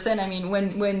whole person. I mean,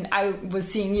 when I was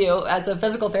seeing you as a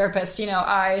physical therapist,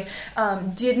 I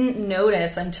didn't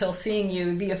notice until seeing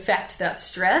you the effect that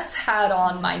stress had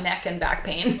on my neck and back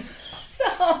pain.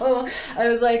 So I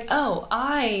was like,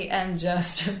 I am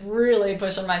just really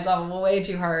pushing myself way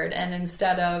too hard. And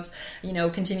instead of,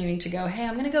 continuing to go, hey,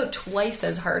 I'm going to go twice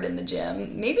as hard in the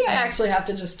gym, maybe I actually have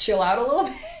to just chill out a little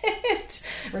bit,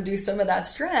 reduce some of that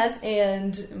stress,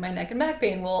 and my neck and back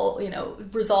pain will,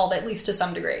 resolve at least to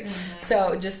some degree.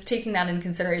 So just taking that into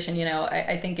consideration,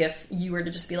 I think if you were to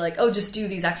just be like, just do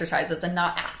these exercises and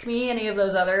not ask me any of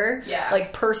those other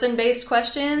like person-based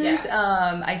questions,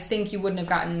 I think you wouldn't have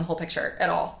gotten the whole picture at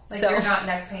all. Like, you're not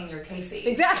neck pain, you're Casey.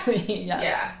 Exactly.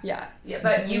 Yes. Yeah.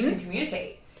 But you can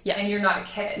communicate. Yes. And you're not a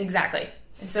kid. Exactly.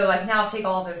 And so like now take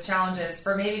all of those challenges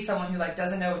for maybe someone who like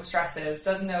doesn't know what stress is,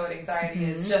 doesn't know what anxiety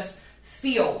is, just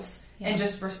feels and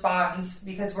just responds,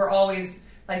 because we're always,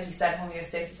 like you said,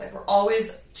 homeostasis, like we're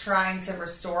always trying to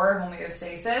restore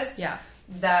homeostasis. Yeah.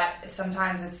 That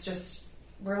sometimes it's just,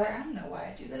 we're like, I don't know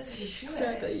why I do this, I just do it.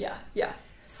 Exactly. Yeah.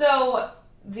 So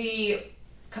the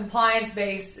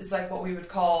compliance-based is like what we would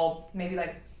call maybe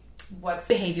like what's...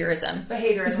 Behaviorism.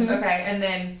 Okay. And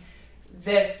then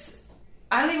this,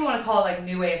 I don't even want to call it like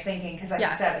new way of thinking, because like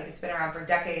you said, like it's been around for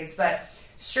decades, but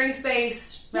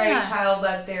strengths-based, right?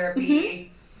 Child-led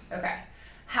therapy. Okay.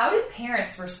 How did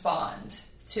parents respond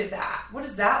to that? What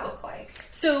does that look like?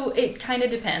 So it kind of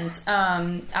depends.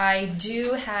 I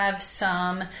do have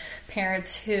some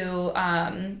parents who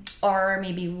are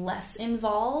maybe less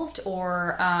involved,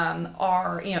 or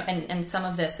are, and some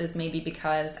of this is maybe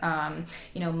because,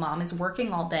 mom is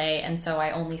working all day, and so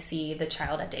I only see the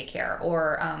child at daycare,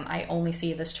 or I only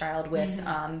see this child with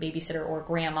babysitter or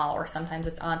grandma, or sometimes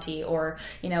it's auntie, or,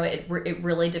 it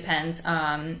really depends.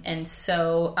 And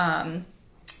so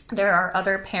there are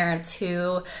other parents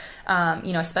who,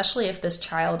 especially if this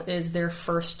child is their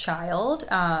first child,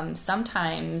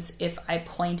 sometimes if I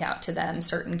point out to them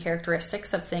certain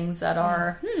characteristics of things that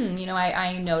are,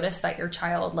 I notice that your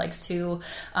child likes to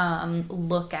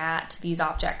look at these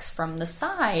objects from the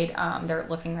side. They're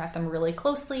looking at them really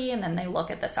closely, and then they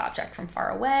look at this object from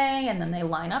far away, and then they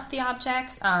line up the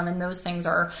objects. And those things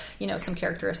are, some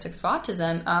characteristics of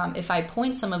autism. If I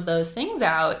point some of those things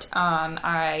out,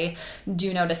 I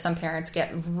do notice some parents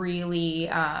get really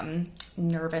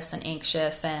nervous and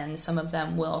anxious, and some of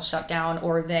them will shut down,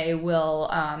 or they will,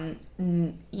 I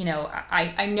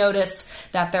notice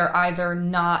that they're either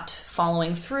not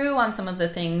following through on some of the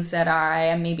things that I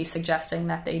am maybe suggesting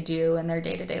that they do in their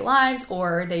day-to-day lives,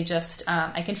 or they just,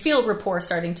 I can feel rapport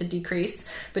starting to decrease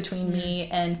between me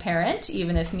and parent,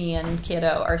 even if me and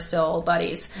kiddo are still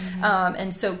buddies.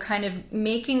 And so kind of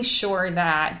making sure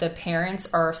that the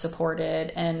parents are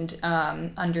supported and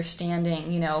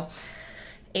understanding,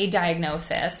 a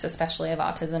diagnosis, especially of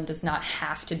autism, does not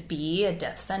have to be a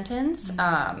death sentence,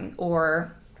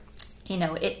 or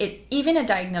even a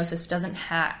diagnosis doesn't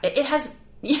have, it has,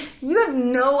 you have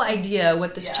no idea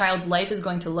what this child's life is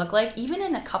going to look like, even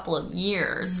in a couple of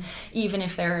years, even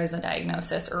if there is a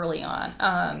diagnosis early on.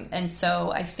 And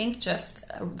so I think just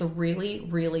the really,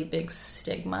 really big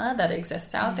stigma that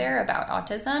exists out there about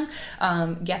autism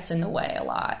gets in the way a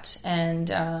lot. And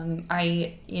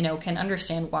I, can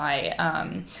understand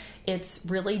why it's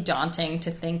really daunting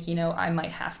to think, I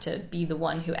might have to be the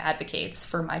one who advocates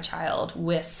for my child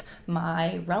with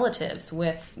my relatives,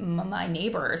 with my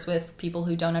neighbors, with people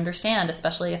who don't understand,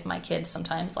 especially if my kid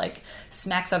sometimes like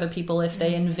smacks other people if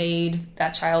they invade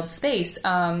that child's space.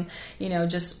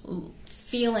 Just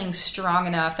feeling strong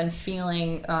enough and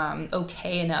feeling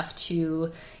okay enough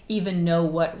to even know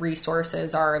what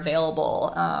resources are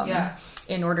available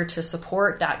in order to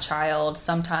support that child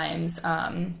sometimes,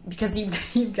 because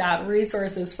you've got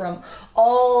resources from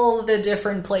all the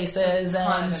different places,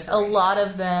 and a lot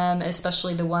of them,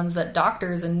 especially the ones that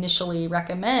doctors initially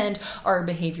recommend, are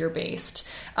behavior-based.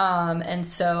 And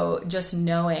so just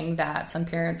knowing that some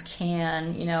parents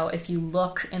can, if you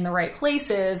look in the right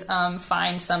places,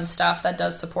 find some stuff that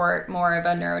does support more of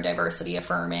a neurodiversity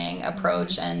affirming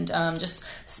approach and just,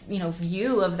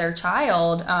 view of their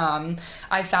child.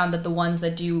 I found that the ones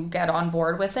that do get on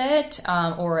board with it,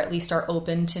 or at least are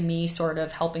open to me sort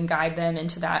of helping guide them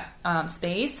into that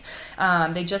space,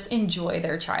 they just enjoy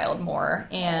their child more.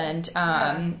 And,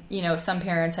 some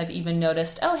parents have even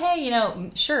noticed, oh,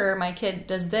 hey, sure, my kid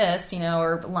does this,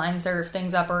 or lines their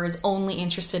things up or is only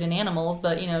interested in animals,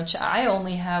 but, I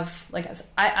only have,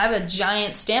 I have a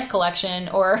giant stamp collection,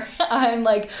 or I'm,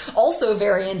 also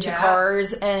very into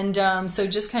cars. And so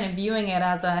just kind of viewing it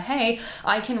as a, hey,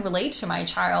 I can relate to my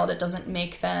child. It doesn't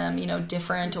make them,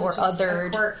 different or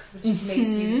othered. This just makes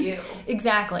you.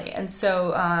 Exactly. And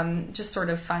so just sort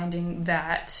of finding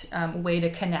that way to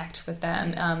connect with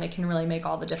them, it can really make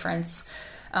all the difference.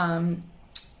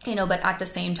 But at the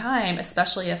same time,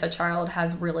 especially if a child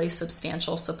has really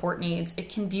substantial support needs, it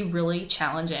can be really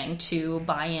challenging to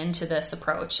buy into this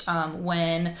approach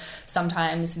when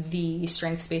sometimes the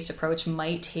strengths-based approach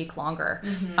might take longer.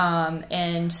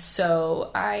 And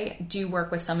so I do work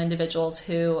with some individuals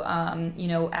who,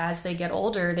 as they get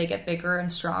older, they get bigger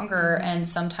and stronger, and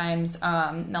sometimes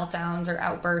meltdowns or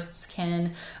outbursts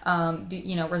can,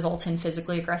 result in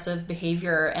physically aggressive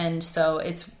behavior. And so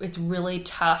it's really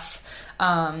tough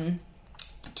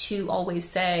to always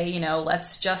say,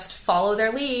 let's just follow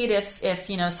their lead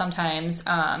if sometimes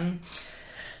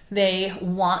they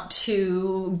want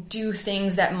to do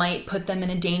things that might put them in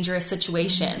a dangerous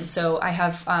situation. So I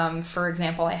have, for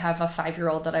example, I have a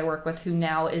 5-year-old that I work with who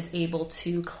now is able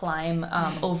to climb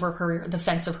over the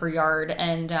fence of her yard,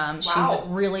 and she's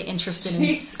really interested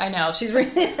in. I know she's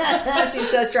really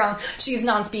she's so strong. She's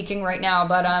non-speaking right now,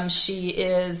 but she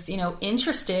is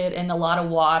interested in a lot of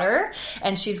water,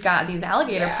 and she's got these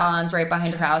alligator ponds right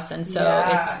behind her house, and so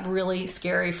it's really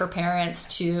scary for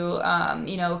parents to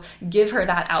give her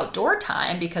that outdoor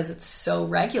time because it's so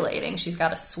regulating. She's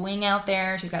got a swing out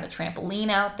there, she's got a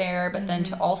trampoline out there, but then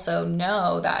to also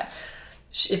know that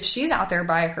if she's out there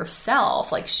by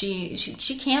herself, she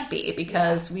can't be,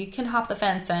 because we can hop the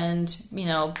fence and,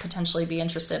 potentially be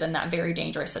interested in that very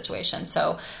dangerous situation.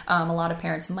 So a lot of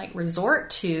parents might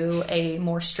resort to a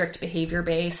more strict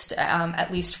behavior-based,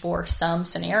 at least for some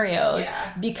scenarios,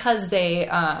 because they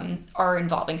are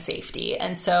involving safety.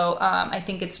 And so I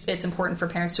think it's important for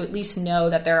parents to at least know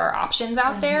that there are options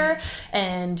out there,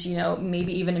 and,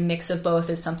 maybe even a mix of both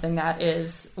is something that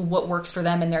is what works for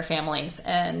them and their families.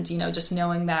 And, just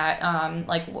knowing that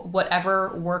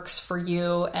whatever works for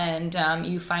you, and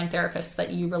you find therapists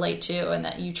that you relate to and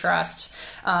that you trust,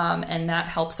 and that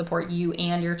helps support you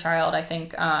and your child. I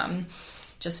think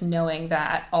just knowing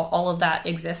that all of that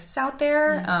exists out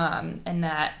there, and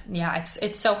that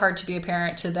it's so hard to be a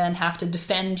parent to then have to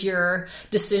defend your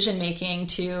decision making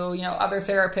to other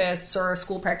therapists or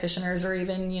school practitioners or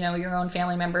even your own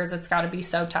family members. It's got to be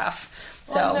so tough.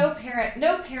 Well,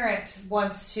 no parent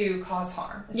wants to cause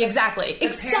harm. Exactly. The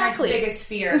parent's biggest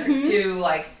fear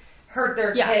to hurt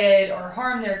their kid or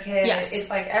harm their kid. Yes. It's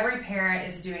every parent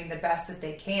is doing the best that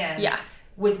they can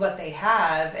with what they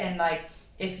have. And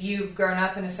if you've grown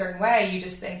up in a certain way, you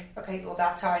just think, okay, well,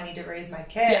 that's how I need to raise my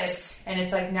kid. Yes. And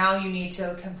it's now you need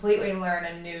to completely learn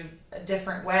a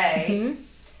different way.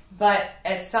 But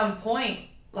at some point,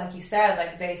 like you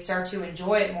said, they start to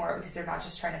enjoy it more because they're not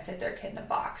just trying to fit their kid in a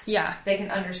box. Yeah. They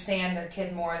can understand their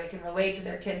kid more. They can relate to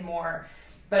their kid more.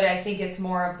 But I think it's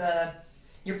more of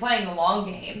you're playing the long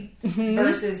game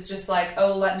versus just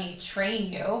let me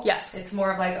train you. Yes. It's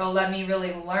more of let me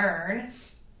really learn.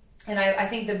 And I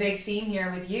think the big theme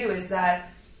here with you is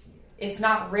that it's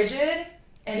not rigid,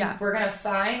 And we're going to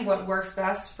find what works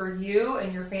best for you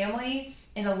and your family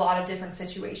in a lot of different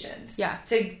situations. Yeah.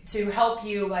 To help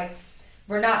you, like,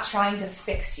 we're not trying to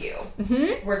fix you.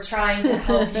 Mm-hmm. We're trying to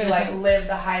help you, like, live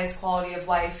the highest quality of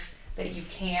life that you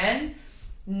can.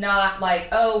 Not like,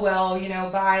 oh, well, you know,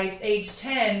 by age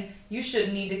 10, you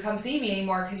shouldn't need to come see me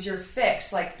anymore because you're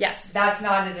fixed. Like, yes, that's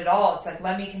not it at all. It's like,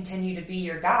 let me continue to be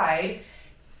your guide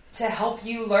to help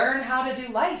you learn how to do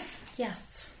life.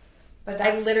 Yes. But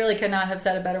I literally could not have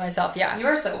said it better myself. Yeah. You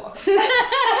are so welcome.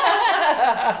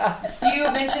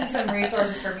 You mentioned some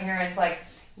resources for parents, like,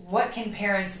 what can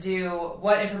parents do?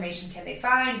 What information can they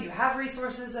find? Do you have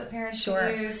resources that parents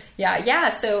can use? Yeah.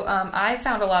 So I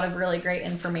found a lot of really great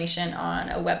information on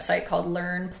a website called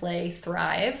Learn, Play,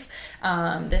 Thrive.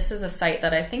 This is a site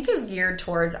that I think is geared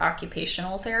towards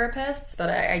occupational therapists, but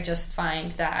I just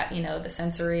find that, you know, the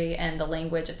sensory and the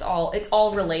language, it's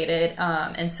all related.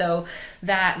 And so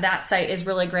that site is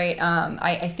really great.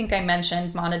 I think I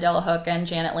mentioned Mona Delahook and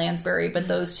Janet Lansbury, but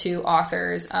those two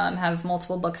authors have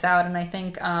multiple books out, and I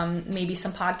think maybe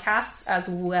some podcasts as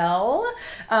well.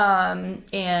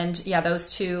 And yeah,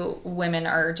 those two women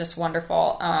are just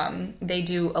wonderful. They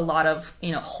do a lot of,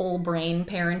 you know, whole brain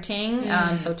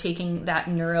parenting. So taking that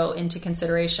neuro into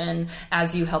consideration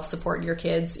as you help support your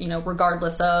kids, you know,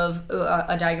 regardless of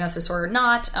a diagnosis or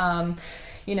not.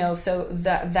 You know, so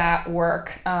that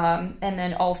work. And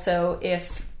then also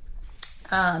if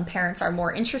parents are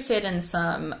more interested in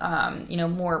some, you know,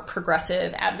 more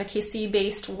progressive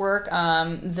advocacy-based work,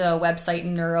 the website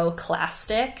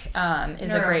Neuroclastic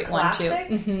is a great one too.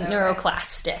 Mm-hmm. Okay.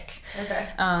 Neuroclastic. Okay.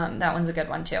 That one's a good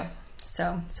one too.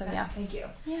 So yeah. Thank you.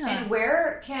 Yeah. And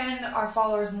where can our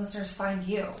followers and listeners find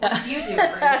you? What do you do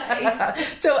for a day?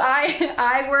 So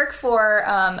I work for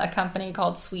a company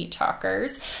called Sweet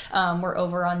Talkers. We're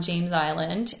over on James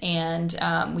Island, and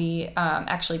we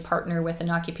actually partner with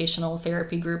an occupational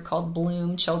therapy group called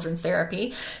Bloom Children's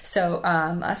Therapy. So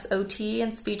us OT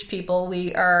and speech people,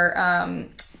 we are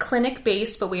clinic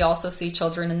based, but we also see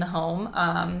children in the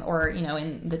home, or, you know,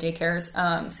 in the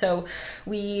daycares. So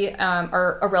we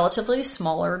are a relatively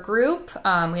smaller group.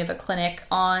 We have a clinic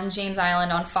on James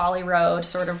Island on Folly Road,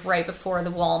 sort of right before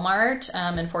the Walmart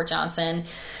in Fort Johnson.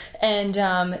 And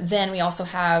then we also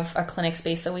have a clinic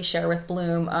space that we share with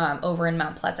Bloom over in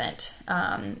Mount Pleasant.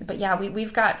 But yeah,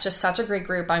 we've got just such a great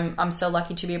group. I'm so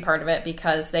lucky to be a part of it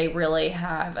because they really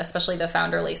have, especially the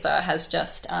founder, Lisa, has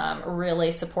just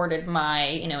really supported my,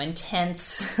 you know,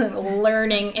 intense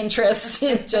learning interest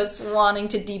in just wanting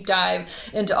to deep dive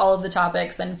into all of the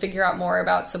topics and figure out more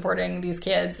about supporting these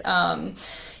kids.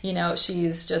 You know,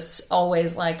 she's just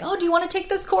always like, oh, do you want to take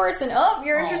this course? And, oh,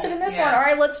 you're interested in this one. All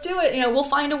right, let's do it. You know, we'll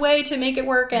find a way to make it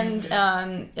work. And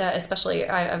especially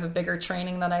I have a bigger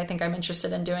training that I think I'm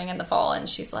interested in doing in the fall. And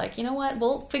she's like, you know what?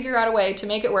 We'll figure out a way to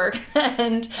make it work.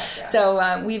 And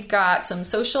so we've got some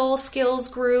social skills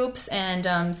groups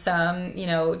and some, you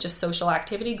know, just social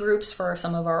activity groups for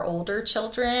some of our older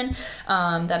children.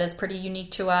 That is pretty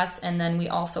unique to us. And then we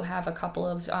also have a couple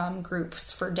of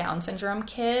groups for Down syndrome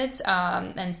kids.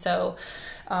 And so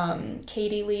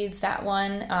Katie leads that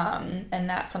one, and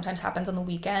that sometimes happens on the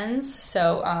weekends.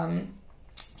 So,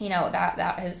 you know,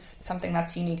 that is something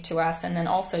that's unique to us. And then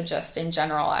also just in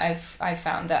general, I've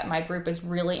found that my group is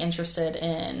really interested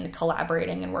in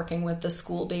collaborating and working with the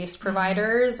school-based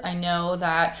providers. I know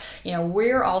that, you know,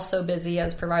 we're also busy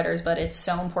as providers, but it's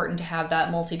so important to have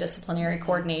that multidisciplinary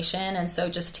coordination. And so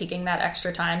just taking that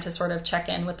extra time to sort of check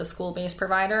in with the school-based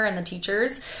provider and the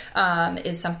teachers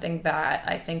is something that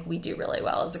I think we do really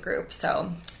well as a group.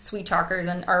 So Sweet Talkers,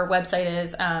 and our website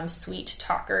is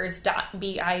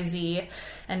sweettalkers.biz.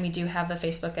 And we do have a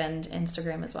Facebook and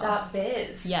Instagram as well.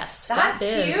 .biz. Yes. That's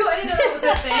 .biz. cute. I didn't know that was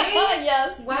a thing.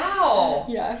 Yes. Wow.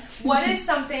 Yeah. What is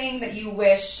something that you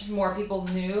wish more people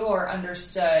knew or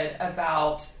understood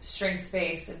about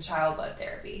strengths-based and child-led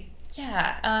therapy?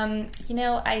 Yeah. You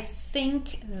know, I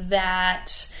think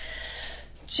that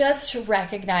just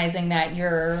recognizing that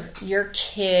your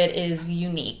kid is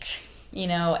unique, you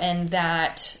know, and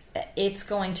that it's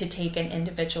going to take an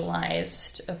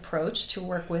individualized approach to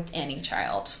work with any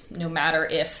child, no matter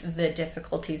if the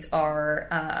difficulties are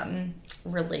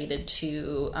related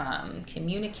to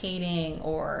communicating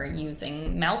or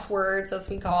using mouth words, as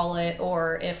we call it,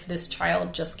 or if this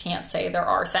child just can't say their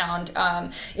R sound.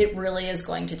 It really is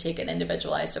going to take an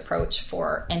individualized approach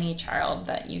for any child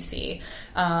that you see.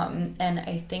 And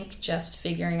I think just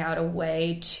figuring out a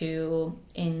way to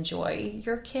enjoy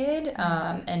your kid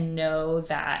and know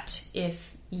that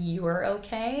if you're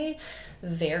okay,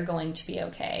 they're going to be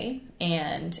okay,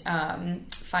 and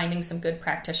finding some good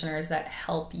practitioners that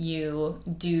help you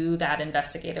do that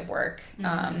investigative work,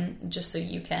 just so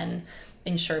you can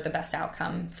ensure the best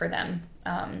outcome for them.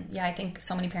 I think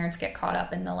so many parents get caught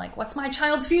up in the like, what's my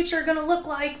child's future going to look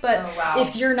like? But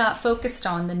if you're not focused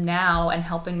on the now and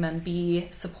helping them be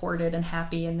supported and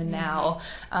happy in the now,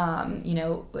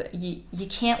 you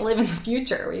can't live in the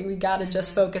future. We got to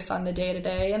just focus on the day to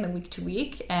day and the week to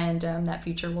week, and that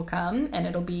future will come, and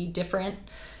it'll be different,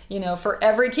 for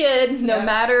every kid, no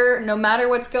matter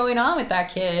what's going on with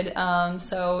that kid.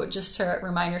 So just to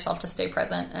remind yourself to stay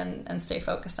present and stay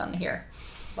focused on the here.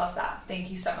 Love that. Thank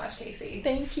you so much, Casey.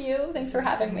 Thank you. Thanks for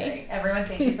having me. Everyone,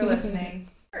 thank you for listening.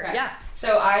 Okay. Yeah.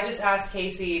 So I just asked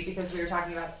Casey, because we were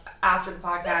talking about after the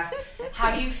podcast,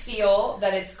 how do you feel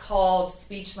that it's called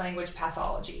speech language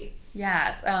pathology?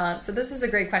 Yeah, so this is a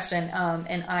great question,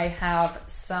 and I have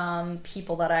some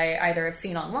people that I either have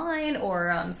seen online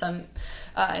or some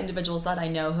individuals that I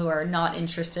know who are not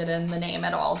interested in the name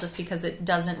at all, just because it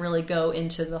doesn't really go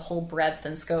into the whole breadth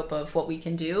and scope of what we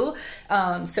can do.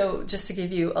 So just to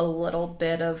give you a little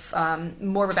bit of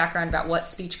more of a background about what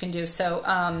speech can do. So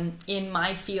in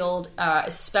my field,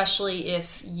 especially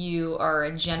if you are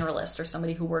a generalist or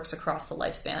somebody who works across the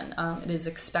lifespan, it is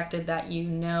expected that you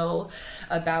know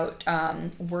about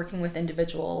working with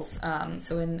individuals.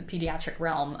 So in the pediatric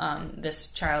realm,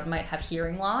 this child might have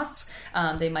hearing loss.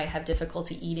 They might have difficulty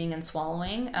eating and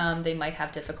swallowing. They might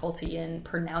have difficulty in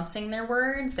pronouncing their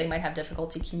words. They might have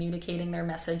difficulty communicating their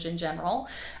message in general.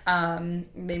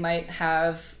 They might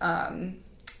have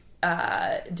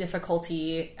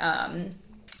difficulty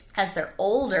as they're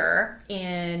older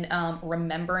in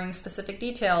remembering specific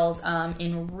details,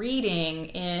 in reading,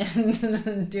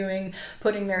 in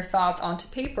putting their thoughts onto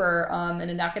paper in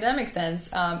an academic sense,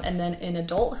 and then in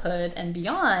adulthood and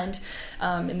beyond,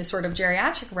 in the sort of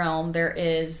geriatric realm, there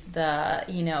is the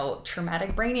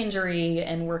traumatic brain injury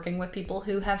and working with people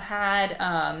who have had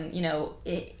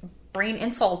brain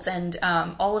insults and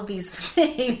all of these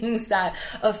things that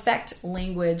affect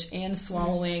language and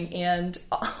swallowing and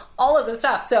all of the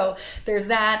stuff. So there's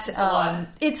that.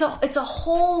 It's a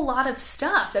whole lot of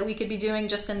stuff that we could be doing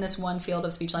just in this one field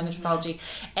of speech language pathology.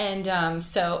 And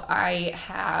so I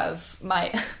have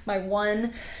my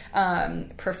one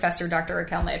professor, Dr.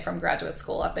 Raquel from graduate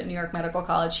school up at New York Medical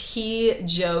College. He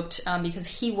joked because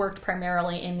he worked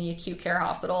primarily in the acute care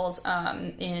hospitals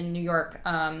in New York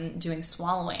doing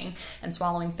swallowing and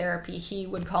swallowing therapy. He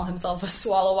would call himself a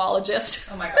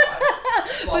swallowologist. Oh my God.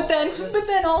 but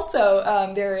then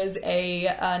also there is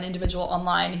an individual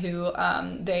online who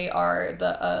they are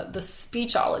the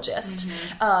speechologist.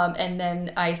 And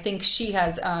then I think she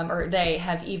has or they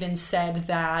have even said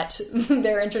that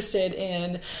they're interested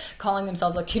in calling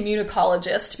themselves a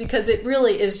communicologist, because it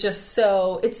really is just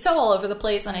it's so all over the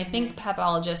place. And I think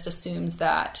pathologist assumes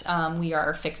that we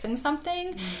are fixing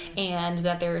something and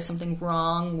that there is something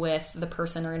wrong with the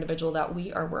person or individual that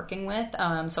we are working with.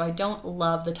 So I don't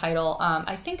love the title.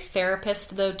 I think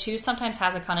therapist, though, too, sometimes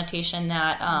has a connotation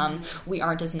that we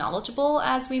aren't as knowledgeable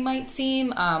as we might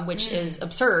seem, which is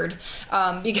absurd.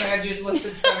 Because I've just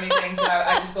listed so many things that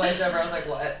I just glazed over. I was like,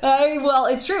 what? Well,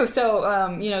 it's true.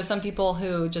 So, some people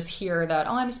who just hear that,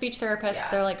 I'm a speech therapist,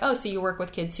 they're like, so you work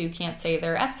with kids who can't say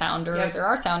their S sound or their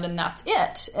R sound, and that's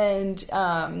it. And,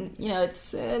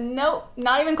 it's nope,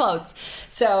 not even close.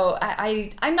 So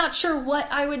I'm not sure what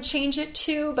I would change it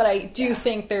to, but I do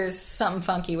think there's something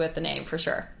funky with the name for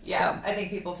sure. Yeah, so I think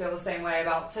people feel the same way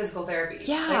about physical therapy.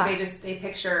 Yeah. Like they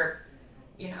picture,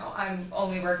 I'm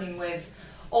only working with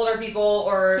older people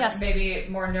or maybe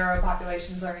more neuro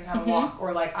populations learning how to walk,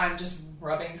 or like I'm just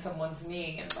rubbing someone's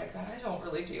knee, and like that I don't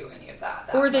really do any of that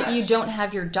or that much. You don't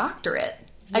have your doctorate.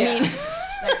 I mean,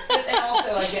 and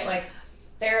also I get like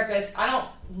therapists. I don't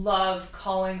love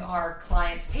calling our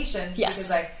clients patients because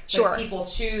like people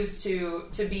choose to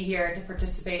be here to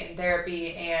participate in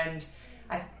therapy, and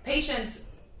patients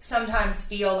sometimes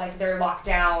feel like they're locked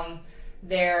down.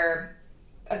 They're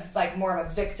like more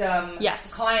of a victim. Yes.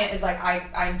 The client is like,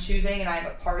 I'm choosing and I'm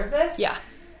a part of this. Yeah.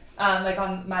 Like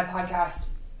on my podcast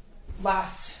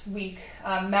last week,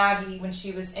 Maggie, when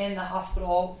she was in the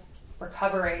hospital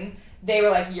recovering, they were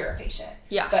like, you're a patient.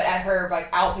 Yeah. But at her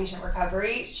like outpatient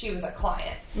recovery, she was a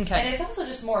client. Okay. And it's also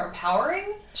just more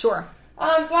empowering. Sure. So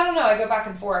I don't know. I go back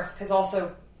and forth because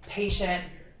also patient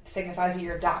signifies that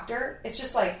you're a doctor. It's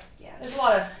just like, there's a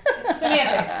lot of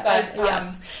semantics, but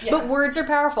yes. But words are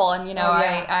powerful, and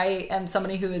I am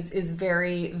somebody who is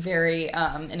very, very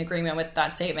in agreement with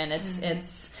that statement.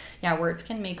 It's words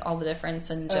can make all the difference,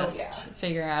 and just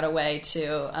figuring out a way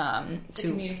to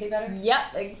communicate better. Yep,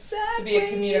 exactly. To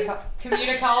be a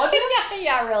communicologist.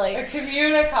 yeah, really. A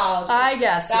communicologist. I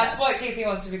guess that's what Casey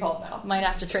wants to be called now. Might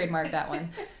have to trademark that one.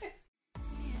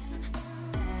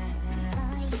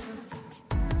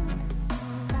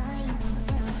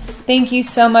 Thank you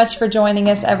so much for joining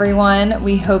us, everyone.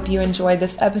 We hope you enjoyed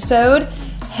this episode.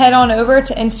 Head on over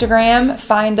to Instagram,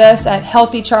 find us at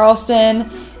Healthy Charleston,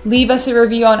 leave us a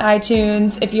review on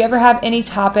iTunes. If you ever have any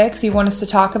topics you want us to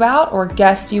talk about or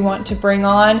guests you want to bring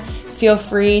on, feel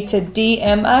free to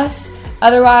DM us.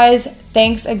 Otherwise,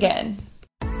 thanks again.